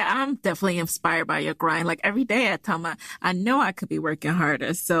 And yeah, I'm definitely inspired by your grind. Like every day I tell I know I could be working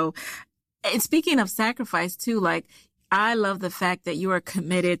harder. So And speaking of sacrifice too, like I love the fact that you are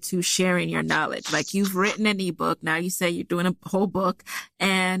committed to sharing your knowledge. Like you've written an ebook. Now you say you're doing a whole book,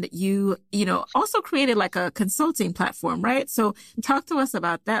 and you also created like a consulting platform, right? So talk to us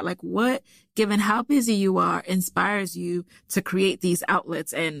about that. Like what, given how busy you are, inspires you to create these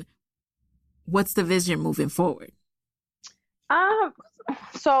outlets, and what's the vision moving forward?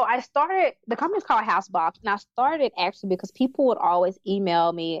 So the company's called Housebox, and I started actually because people would always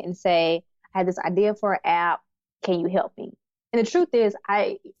email me and say, I had this idea for an app. Can you help me? And the truth is,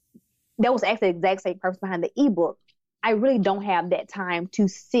 that was actually the exact same purpose behind the ebook. I really don't have that time to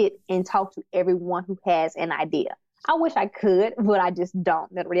sit and talk to everyone who has an idea. I wish I could, but I just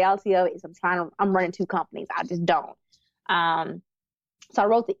don't. The reality of it is I'm running two companies. I just don't. So I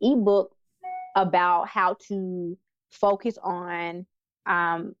wrote the ebook about how to focus on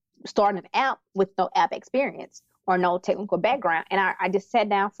starting an app with no app experience or no technical background. And I just sat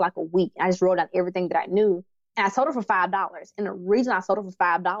down for like a week. I just wrote down everything that I knew. And I sold it for $5. And the reason I sold it for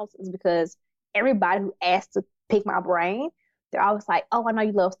 $5 is because everybody who asked to pick my brain, they're always like, oh, I know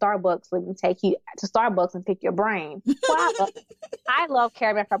you love Starbucks. Let me take you to Starbucks and pick your brain. Well, I love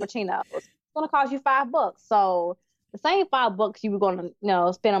caramel frappuccinos. It's going to cost you $5. So the same $5 you were going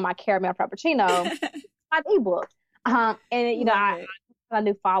to, spend on my caramel frappuccino, my ebook. And I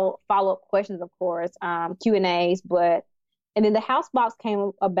do follow-up questions, of course, Q&As, and then the Housebox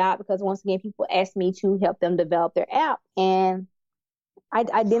came about because once again, people asked me to help them develop their app, and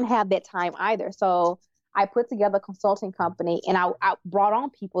I didn't have that time either. So I put together a consulting company, and I brought on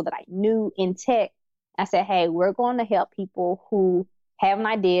people that I knew in tech. I said, hey, we're going to help people who have an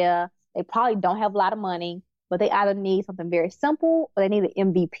idea. They probably don't have a lot of money, but they either need something very simple or they need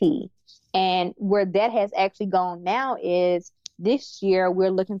an MVP. And where that has actually gone now is this year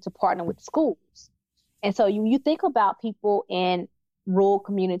we're looking to partner with schools. And so you think about people in rural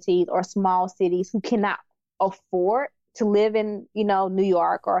communities or small cities who cannot afford to live in, New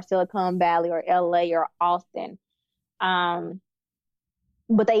York or Silicon Valley or LA or Austin. But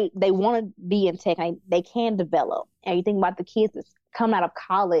they want to be in tech and they can develop. And you think about the kids that's coming out of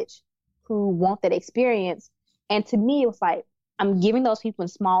college who want that experience. And to me, it was like, I'm giving those people in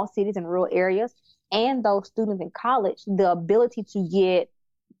small cities and rural areas and those students in college the ability to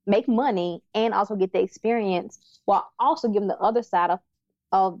make money and also get the experience, while also giving the other side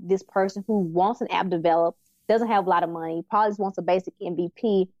of this person who wants an app developed, doesn't have a lot of money, probably just wants a basic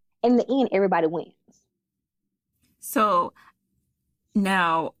MVP. In the end, everybody wins. So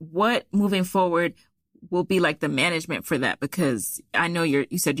now what moving forward will be like the management for that? Because I know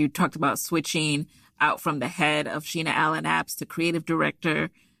you said you talked about switching out from the head of Sheena Allen Apps to creative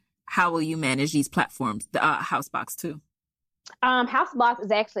director. How will you manage these platforms, the Housebox too? Housebox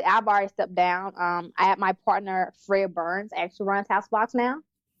is actually, I've already stepped down. I have my partner, Fred Burns, actually runs Housebox now.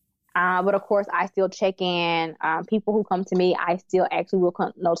 But of course, I still check in. People who come to me, I still actually will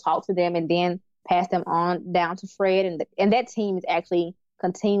talk to them and then pass them on down to Fred. And that team is actually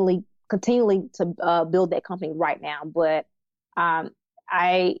continually to build that company right now. But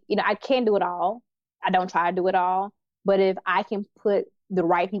I can't do it all. I don't try to do it all. But if I can put the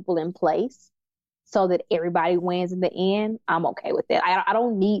right people in place so that everybody wins in the end, I'm okay with that. I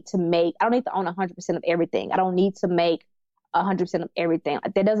don't need to own 100% of everything. I don't need to make 100% of everything.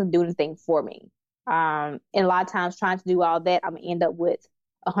 Like, that doesn't do anything for me. And a lot of times trying to do all that, I'm going to end up with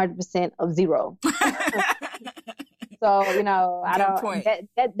 100% of zero. So,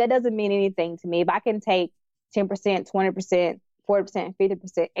 that doesn't mean anything to me. If I can take 10%, 20%, 40%,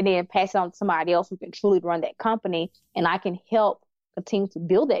 50%, and then pass it on to somebody else who can truly run that company, and I can help continue to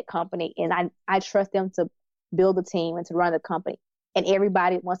build that company, and I trust them to build the team and to run the company, and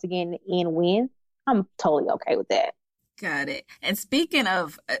everybody, once again, in the end win, I'm totally okay with that. Got it. And speaking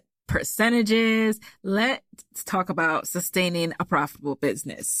of percentages, let's talk about sustaining a profitable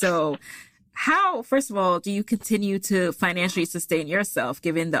business. So how, first of all, do you continue to financially sustain yourself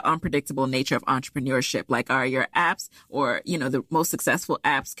given the unpredictable nature of entrepreneurship? Like, are your apps or, the most successful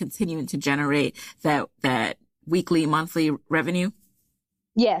apps continuing to generate that weekly, monthly revenue?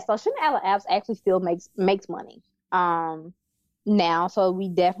 Yeah. So Sheena Allen Apps actually still makes money now. So we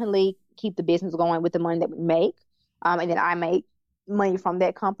definitely keep the business going with the money that we make. And then I make money from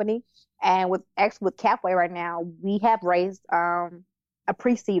that company. And with Capway right now, we have raised a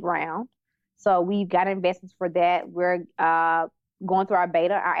pre-seed round. So we've got investments for that. We're going through our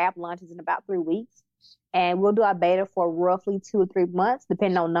beta. Our app launches in about 3 weeks. And we'll do our beta for roughly 2 or 3 months,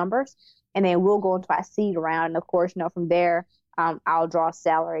 depending on numbers. And then we'll go into our seed round. And of course, from there, I'll draw a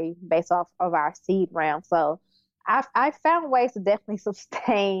salary based off of our seed round. So I found ways to definitely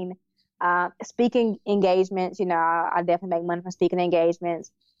sustain speaking engagements. I definitely make money from speaking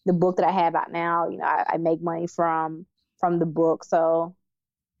engagements. the book that I have out now, I make money from the book. So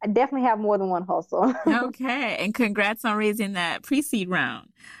I definitely have more than one hustle. Okay. And congrats on raising that pre-seed round.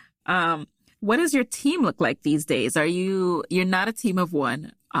 What does your team look like these days? You're not a team of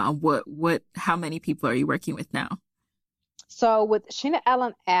one. How many people are you working with now? So with Sheena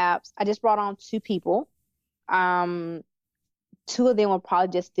Allen Apps, I just brought on 2 people. 2 of them will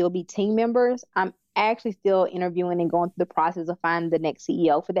probably just still be team members. I'm actually still interviewing and going through the process of finding the next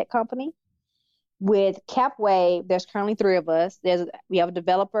CEO for that company. With Capway, there's currently 3 of us. We have a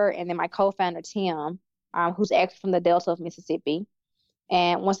developer and then my co-founder, Tim, who's actually from the Delta of Mississippi.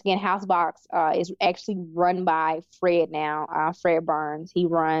 And once again, Housebox is actually run by Fred now, Fred Burns. He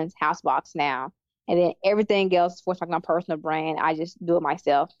runs Housebox now. And then everything else, for like my personal brand, I just do it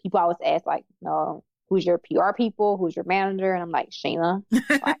myself. People always ask, like, no, who's your PR people? Who's your manager? And I'm like, Sheena.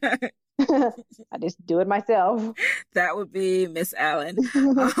 Like, I just do it myself. That would be Miss Allen.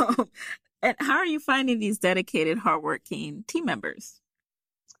 And how are you finding these dedicated, hardworking team members?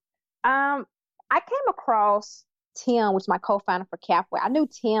 I came across Tim, which is my co-founder for Capway. I knew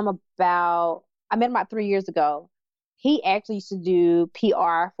Tim I met him about 3 years ago. He actually used to do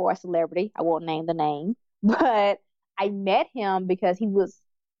PR for a celebrity. I won't name the name, but I met him because he was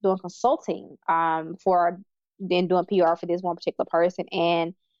doing consulting for then doing PR for this one particular person.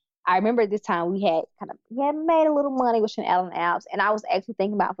 And I remember at this time we had made a little money with Sheena Allen Apps, and I was actually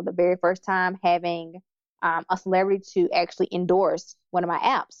thinking about for the very first time having a celebrity to actually endorse one of my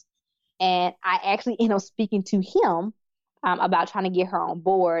apps. And I actually ended up speaking to him about trying to get her on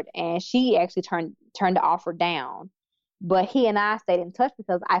board, and she actually turned the offer down. But he and I stayed in touch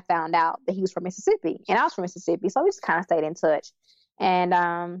because I found out that he was from Mississippi, and I was from Mississippi, so we just kind of stayed in touch.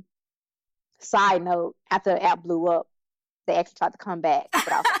 And side note, after the app blew up, they actually tried to come back,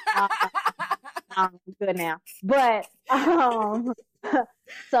 but I was like, I'm good now. But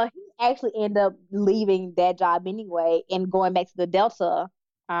so he actually ended up leaving that job anyway and going back to the Delta,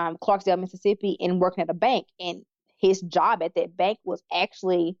 Clarksdale, Mississippi, and working at a bank. And his job at that bank was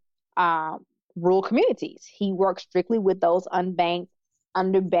actually rural communities. He worked strictly with those unbanked,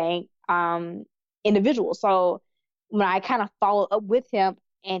 underbanked individuals. So when I kind of followed up with him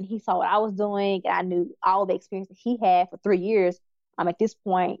and he saw what I was doing, and I knew all the experience that he had for 3 years, at this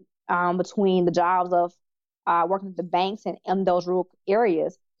point, between the jobs of working at the banks and in those rural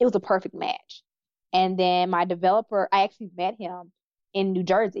areas, it was a perfect match. And then my developer, I actually met him in New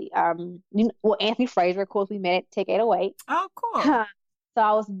Jersey. Anthony Fraser, of course, we met at Tech 808. Oh, cool. So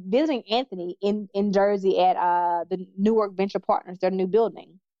I was visiting Anthony in Jersey at the Newark Venture Partners, their new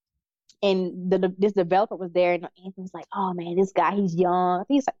building. And this developer was there, and Anthony was like, "Oh man, this guy, he's young. I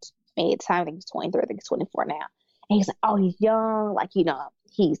think he's like, at the time, I think he's 23, I think he's 24 now." And he's like, "Oh, he's young. Like,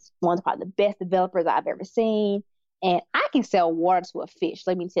 he's one of probably the best developers I've ever seen. And I can sell water to a fish,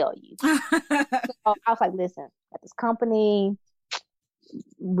 let me tell you." So I was like, "Listen, at this company,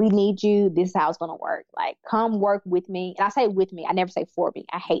 we need you. This is how it's gonna work. Like, come work with me." And I say with me, I never say for me.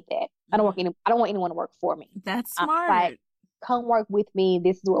 I hate that. I don't want anyone to work for me. That's smart. Like, come work with me.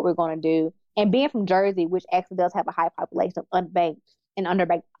 This is what we're gonna do. And being from Jersey, which actually does have a high population of unbanked and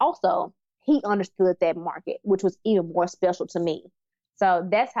underbanked, also, he understood that market, which was even more special to me. So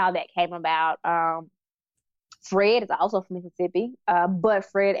that's how that came about. Fred is also from Mississippi, but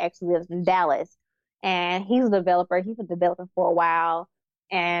Fred actually lives in Dallas, and he's a developer. He's been developing for a while,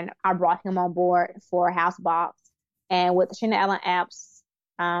 and I brought him on board for Housebox. And with the Sheena Allen Apps,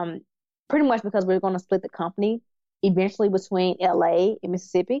 pretty much because we were going to split the company eventually between LA and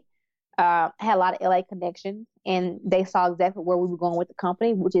Mississippi. I had a lot of LA connections, and they saw exactly where we were going with the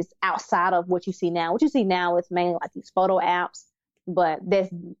company, which is outside of what you see now. What you see now is mainly like these photo apps, but that's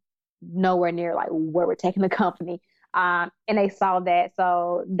nowhere near like where we're taking the company. And they saw that,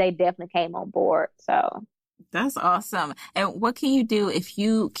 so they definitely came on board. So that's awesome. And what can you do if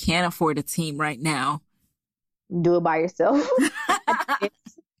you can't afford a team right now? Do it by yourself.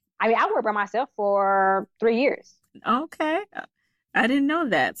 I worked by myself for 3 years. Okay. I didn't know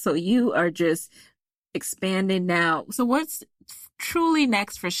that. So you are just expanding now. So what's truly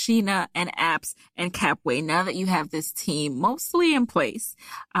next for Sheena and Apps and Capway now that you have this team mostly in place?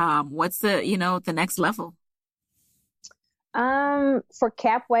 What's the next level? For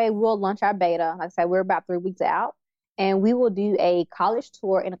Capway, we'll launch our beta. Like I said, we're about 3 weeks out, and we will do a college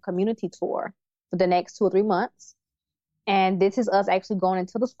tour and a community tour for the next 2 or 3 months. And this is us actually going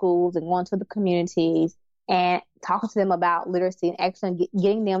into the schools and going to the communities and talking to them about literacy and actually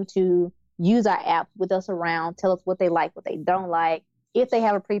getting them to use our app with us around, tell us what they like, what they don't like. If they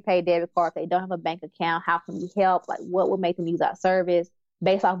have a prepaid debit card, if they don't have a bank account, how can we help? Like, what would make them use our service?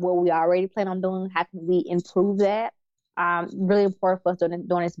 Based off what we already plan on doing, how can we improve that? Really important for us during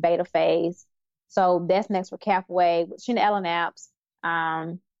this beta phase. So that's next for Capway with Sheena Ellen apps.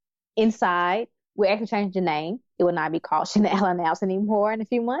 Inside, we actually changed the name. It will not be called Sheena Ellen apps anymore in a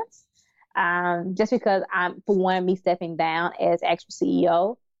few months. Just because for one, me stepping down as actual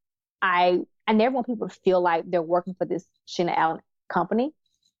CEO, I never want people to feel like they're working for this Sheena Allen company.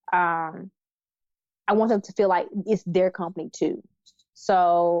 I want them to feel like it's their company too.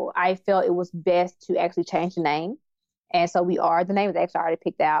 So I felt it was best to actually change the name. And so the name is actually already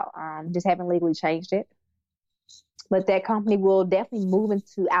picked out. Just haven't legally changed it. But that company will definitely move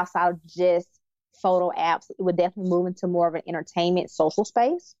into outside of just photo apps. It would definitely move into more of an entertainment social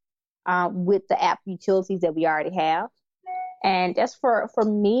space with the app utilities that we already have. And just for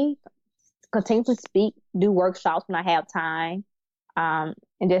me, continue to speak, do workshops when I have time, and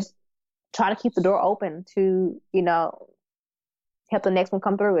just try to keep the door open to, help the next one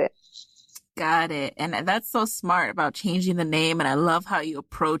come through it. Got it. And that's so smart about changing the name. And I love how you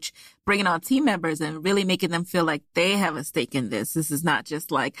approach bringing on team members and really making them feel like they have a stake in this. This is not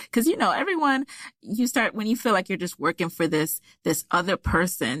just like, because, everyone, when you feel like you're just working for this other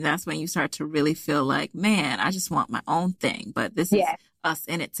person, that's when you start to really feel like, man, I just want my own thing. But this is us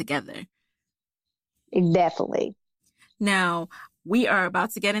in it together. Definitely. Now, we are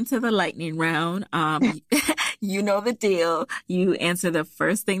about to get into the lightning round. You know the deal. You answer the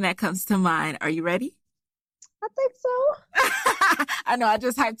first thing that comes to mind. Are you ready? I think so. I know. I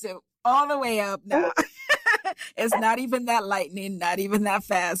just hyped it all the way up now. It's not even that lightning, not even that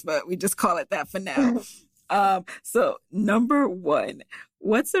fast, but we just call it that for now. So number 1,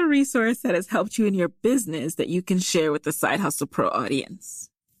 what's a resource that has helped you in your business that you can share with the Side Hustle Pro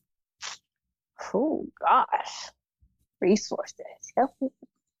audience? Oh, gosh. Resource that has helped me.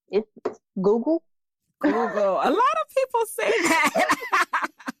 It's Google. A lot of people say that.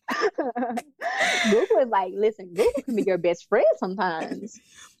 Google is like, listen, Google can be your best friend sometimes.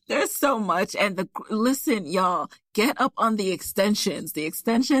 There's so much. And listen, y'all, get up on the extensions. The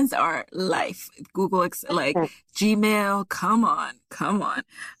extensions are life. Google, like Gmail. Come on.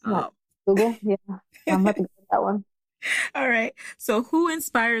 Google. Yeah. I'm about to get that one. All right. So who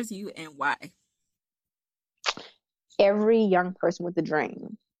inspires you and why? Every young person with a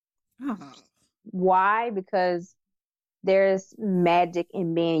dream. Oh. Why? Because there's magic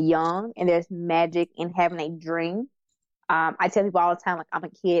in being young and there's magic in having a dream. I tell people all the time, like, I'm a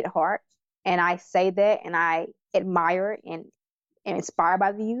kid at heart, and I say that and I admire and inspired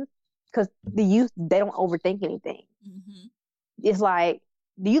by the youth, because the youth, they don't overthink anything. Mm-hmm. It's like,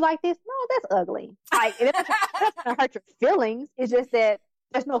 do you like this? No, that's ugly. Like, it doesn't hurt your feelings. It's just that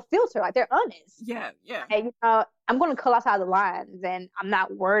there's no filter. Like, they're honest. Yeah. And, I'm going to color outside the lines, and I'm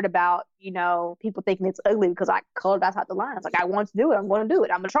not worried about, people thinking it's ugly because I colored outside the lines. Like, I want to do it. I'm going to do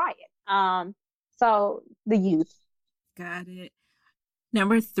it. I'm going to try it. So the youth. Got it.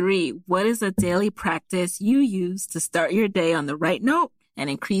 Number 3, what is a daily practice you use to start your day on the right note and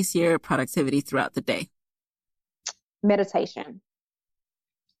increase your productivity throughout the day? Meditation.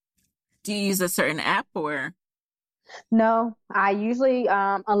 Do you use a certain app or? No, I usually,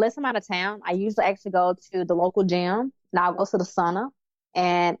 unless I'm out of town, I usually actually go to the local gym. Now I'll go to the sauna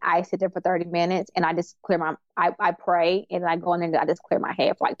and I sit there for 30 minutes and I just I pray and I go in there and I just clear my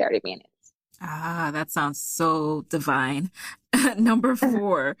head for like 30 minutes. Ah, that sounds so divine. Number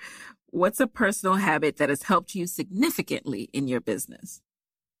 4, what's a personal habit that has helped you significantly in your business?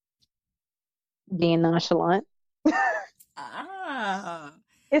 Being nonchalant.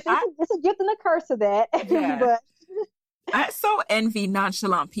 It's a gift and a curse of that. Yeah. But I so envy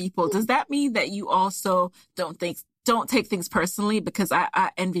nonchalant people. Does that mean that you also don't take things personally? Because I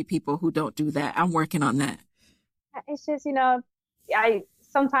envy people who don't do that. I'm working on that. It's just,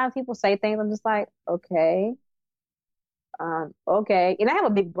 sometimes people say things, I'm just like, okay. Okay. And I have a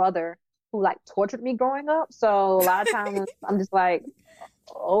big brother who like tortured me growing up. So a lot of times I'm just like,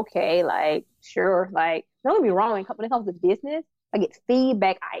 okay, like, sure. Like, don't get me wrong. When it comes to business, I get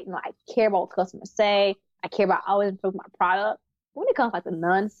feedback. I care about what customers say. I care about always improving my product. When it comes like the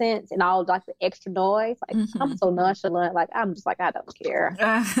nonsense and all like the extra noise, like I'm so nonchalant. Like, I'm just like, I don't care.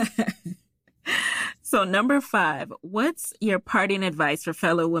 So number 5, what's your parting advice for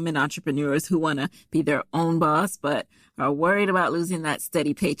fellow women entrepreneurs who want to be their own boss, but are worried about losing that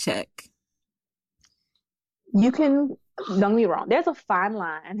steady paycheck? Don't get me wrong. There's a fine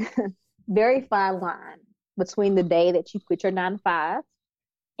line, very fine line between the day that you quit your 9 to 5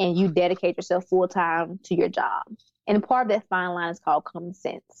 and you dedicate yourself full time to your job. And part of that fine line is called common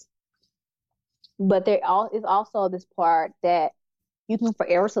sense. But there is also this part that you can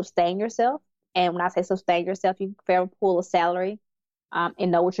forever sustain yourself. And when I say sustain yourself, you can forever pull a salary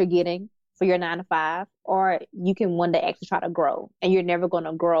and know what you're getting for your 9 to 5, or you can one day actually try to grow. And you're never going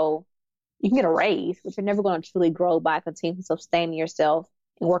to grow. You can get a raise, but you're never going to truly grow by continuing sustaining yourself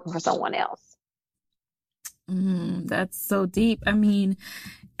and working for someone else. That's so deep. I mean,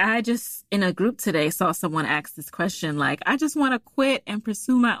 I just, in a group today, saw someone ask this question, like, I just want to quit and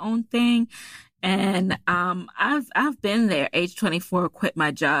pursue my own thing. And I've been there. Age 24, quit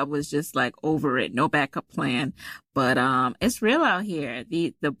my job, was just like over it, no backup plan. But it's real out here.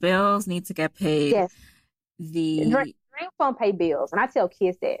 The bills need to get paid. Yes. Dreams don't pay bills. And I tell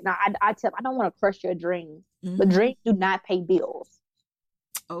kids that. Now, I don't want to crush your dreams, but dreams do not pay bills.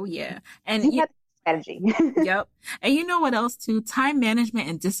 Oh, yeah. And you have strategy. Yep. And you know what else too? Time management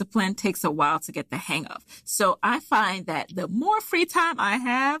and discipline takes a while to get the hang of. So I find that the more free time I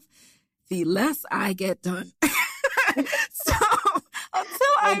have, the less I get done. So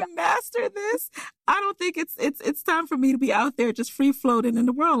until I master this, I don't think it's time for me to be out there just free floating in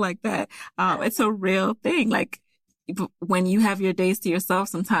the world like that. It's a real thing. Like when you have your days to yourself,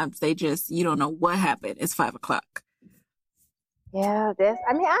 sometimes you don't know what happened. It's 5 o'clock. Yeah,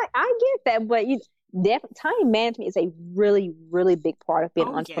 I get that, but time management is a really, really big part of being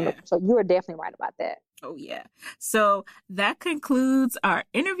an entrepreneur. Yeah. So you are definitely right about that. Oh, yeah. So that concludes our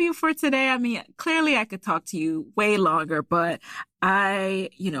interview for today. I mean, clearly I could talk to you way longer, but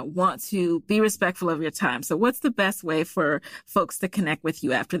I, want to be respectful of your time. So what's the best way for folks to connect with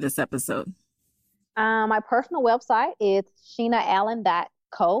you after this episode? My personal website is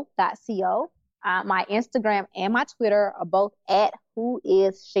sheenaallen.co. My Instagram and my Twitter are both at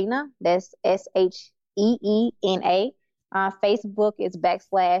whoissheena. That's SHEENA. Facebook is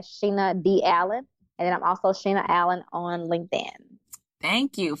 /Sheena D. Allen. And then I'm also Sheena Allen on LinkedIn.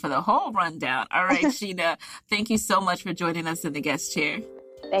 Thank you for the whole rundown. All right, Sheena, thank you so much for joining us in the guest chair.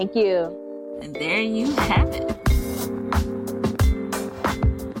 Thank you. And there you have it.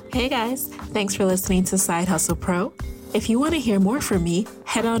 Hey guys, thanks for listening to Side Hustle Pro. If you want to hear more from me,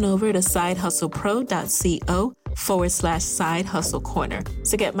 head on over to sidehustlepro.co/Side Hustle Corner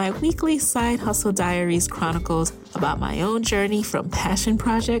to get my weekly Side Hustle Diaries chronicles about my own journey from passion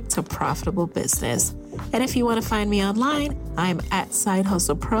project to profitable business. And if you want to find me online, I'm at Side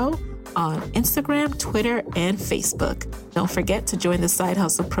Hustle Pro on Instagram, Twitter, and Facebook. Don't forget to join the Side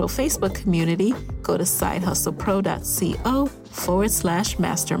Hustle Pro Facebook community. Go to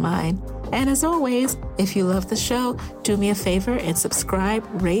sidehustlepro.co/mastermind. And as always, if you love the show, do me a favor and subscribe,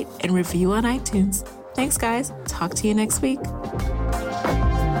 rate, and review on iTunes. Thanks, guys. Talk to you next week.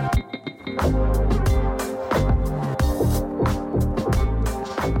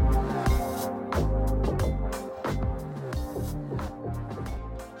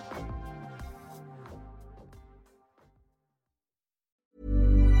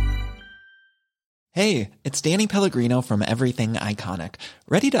 Hey, it's Danny Pellegrino from Everything Iconic.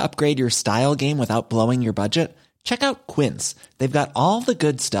 Ready to upgrade your style game without blowing your budget? Check out Quince. They've got all the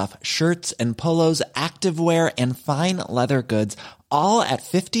good stuff, shirts and polos, activewear, and fine leather goods, all at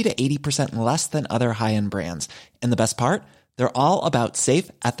 50 to 80% less than other high-end brands. And the best part? They're all about safe,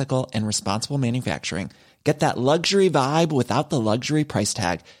 ethical, and responsible manufacturing. Get that luxury vibe without the luxury price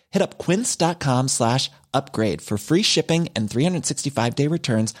tag. Hit up quince.com/upgrade for free shipping and 365-day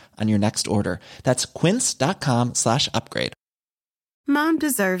returns on your next order. That's quince.com/upgrade. Mom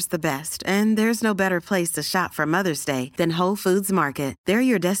deserves the best, and there's no better place to shop for Mother's Day than Whole Foods Market. They're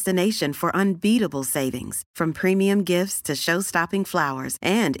your destination for unbeatable savings, from premium gifts to show-stopping flowers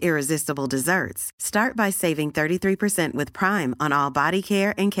and irresistible desserts. Start by saving 33% with Prime on all body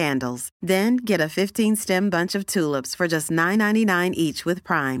care and candles. Then get a 15-stem bunch of tulips for just $9.99 each with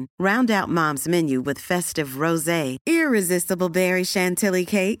Prime. Round out Mom's menu with festive rosé, irresistible berry chantilly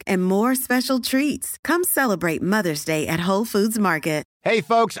cake, and more special treats. Come celebrate Mother's Day at Whole Foods Market. Hey,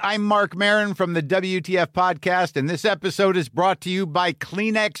 folks, I'm Mark Maron from the WTF Podcast, and this episode is brought to you by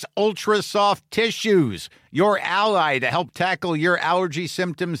Kleenex Ultra Soft Tissues, your ally to help tackle your allergy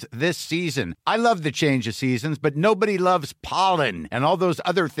symptoms this season. I love the change of seasons, but nobody loves pollen and all those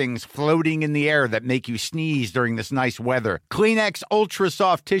other things floating in the air that make you sneeze during this nice weather. Kleenex Ultra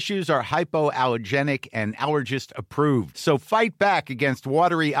Soft Tissues are hypoallergenic and allergist approved, so fight back against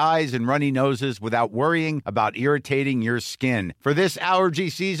watery eyes and runny noses without worrying about irritating your skin. For this allergy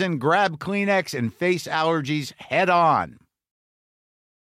season, grab Kleenex and face allergies head on.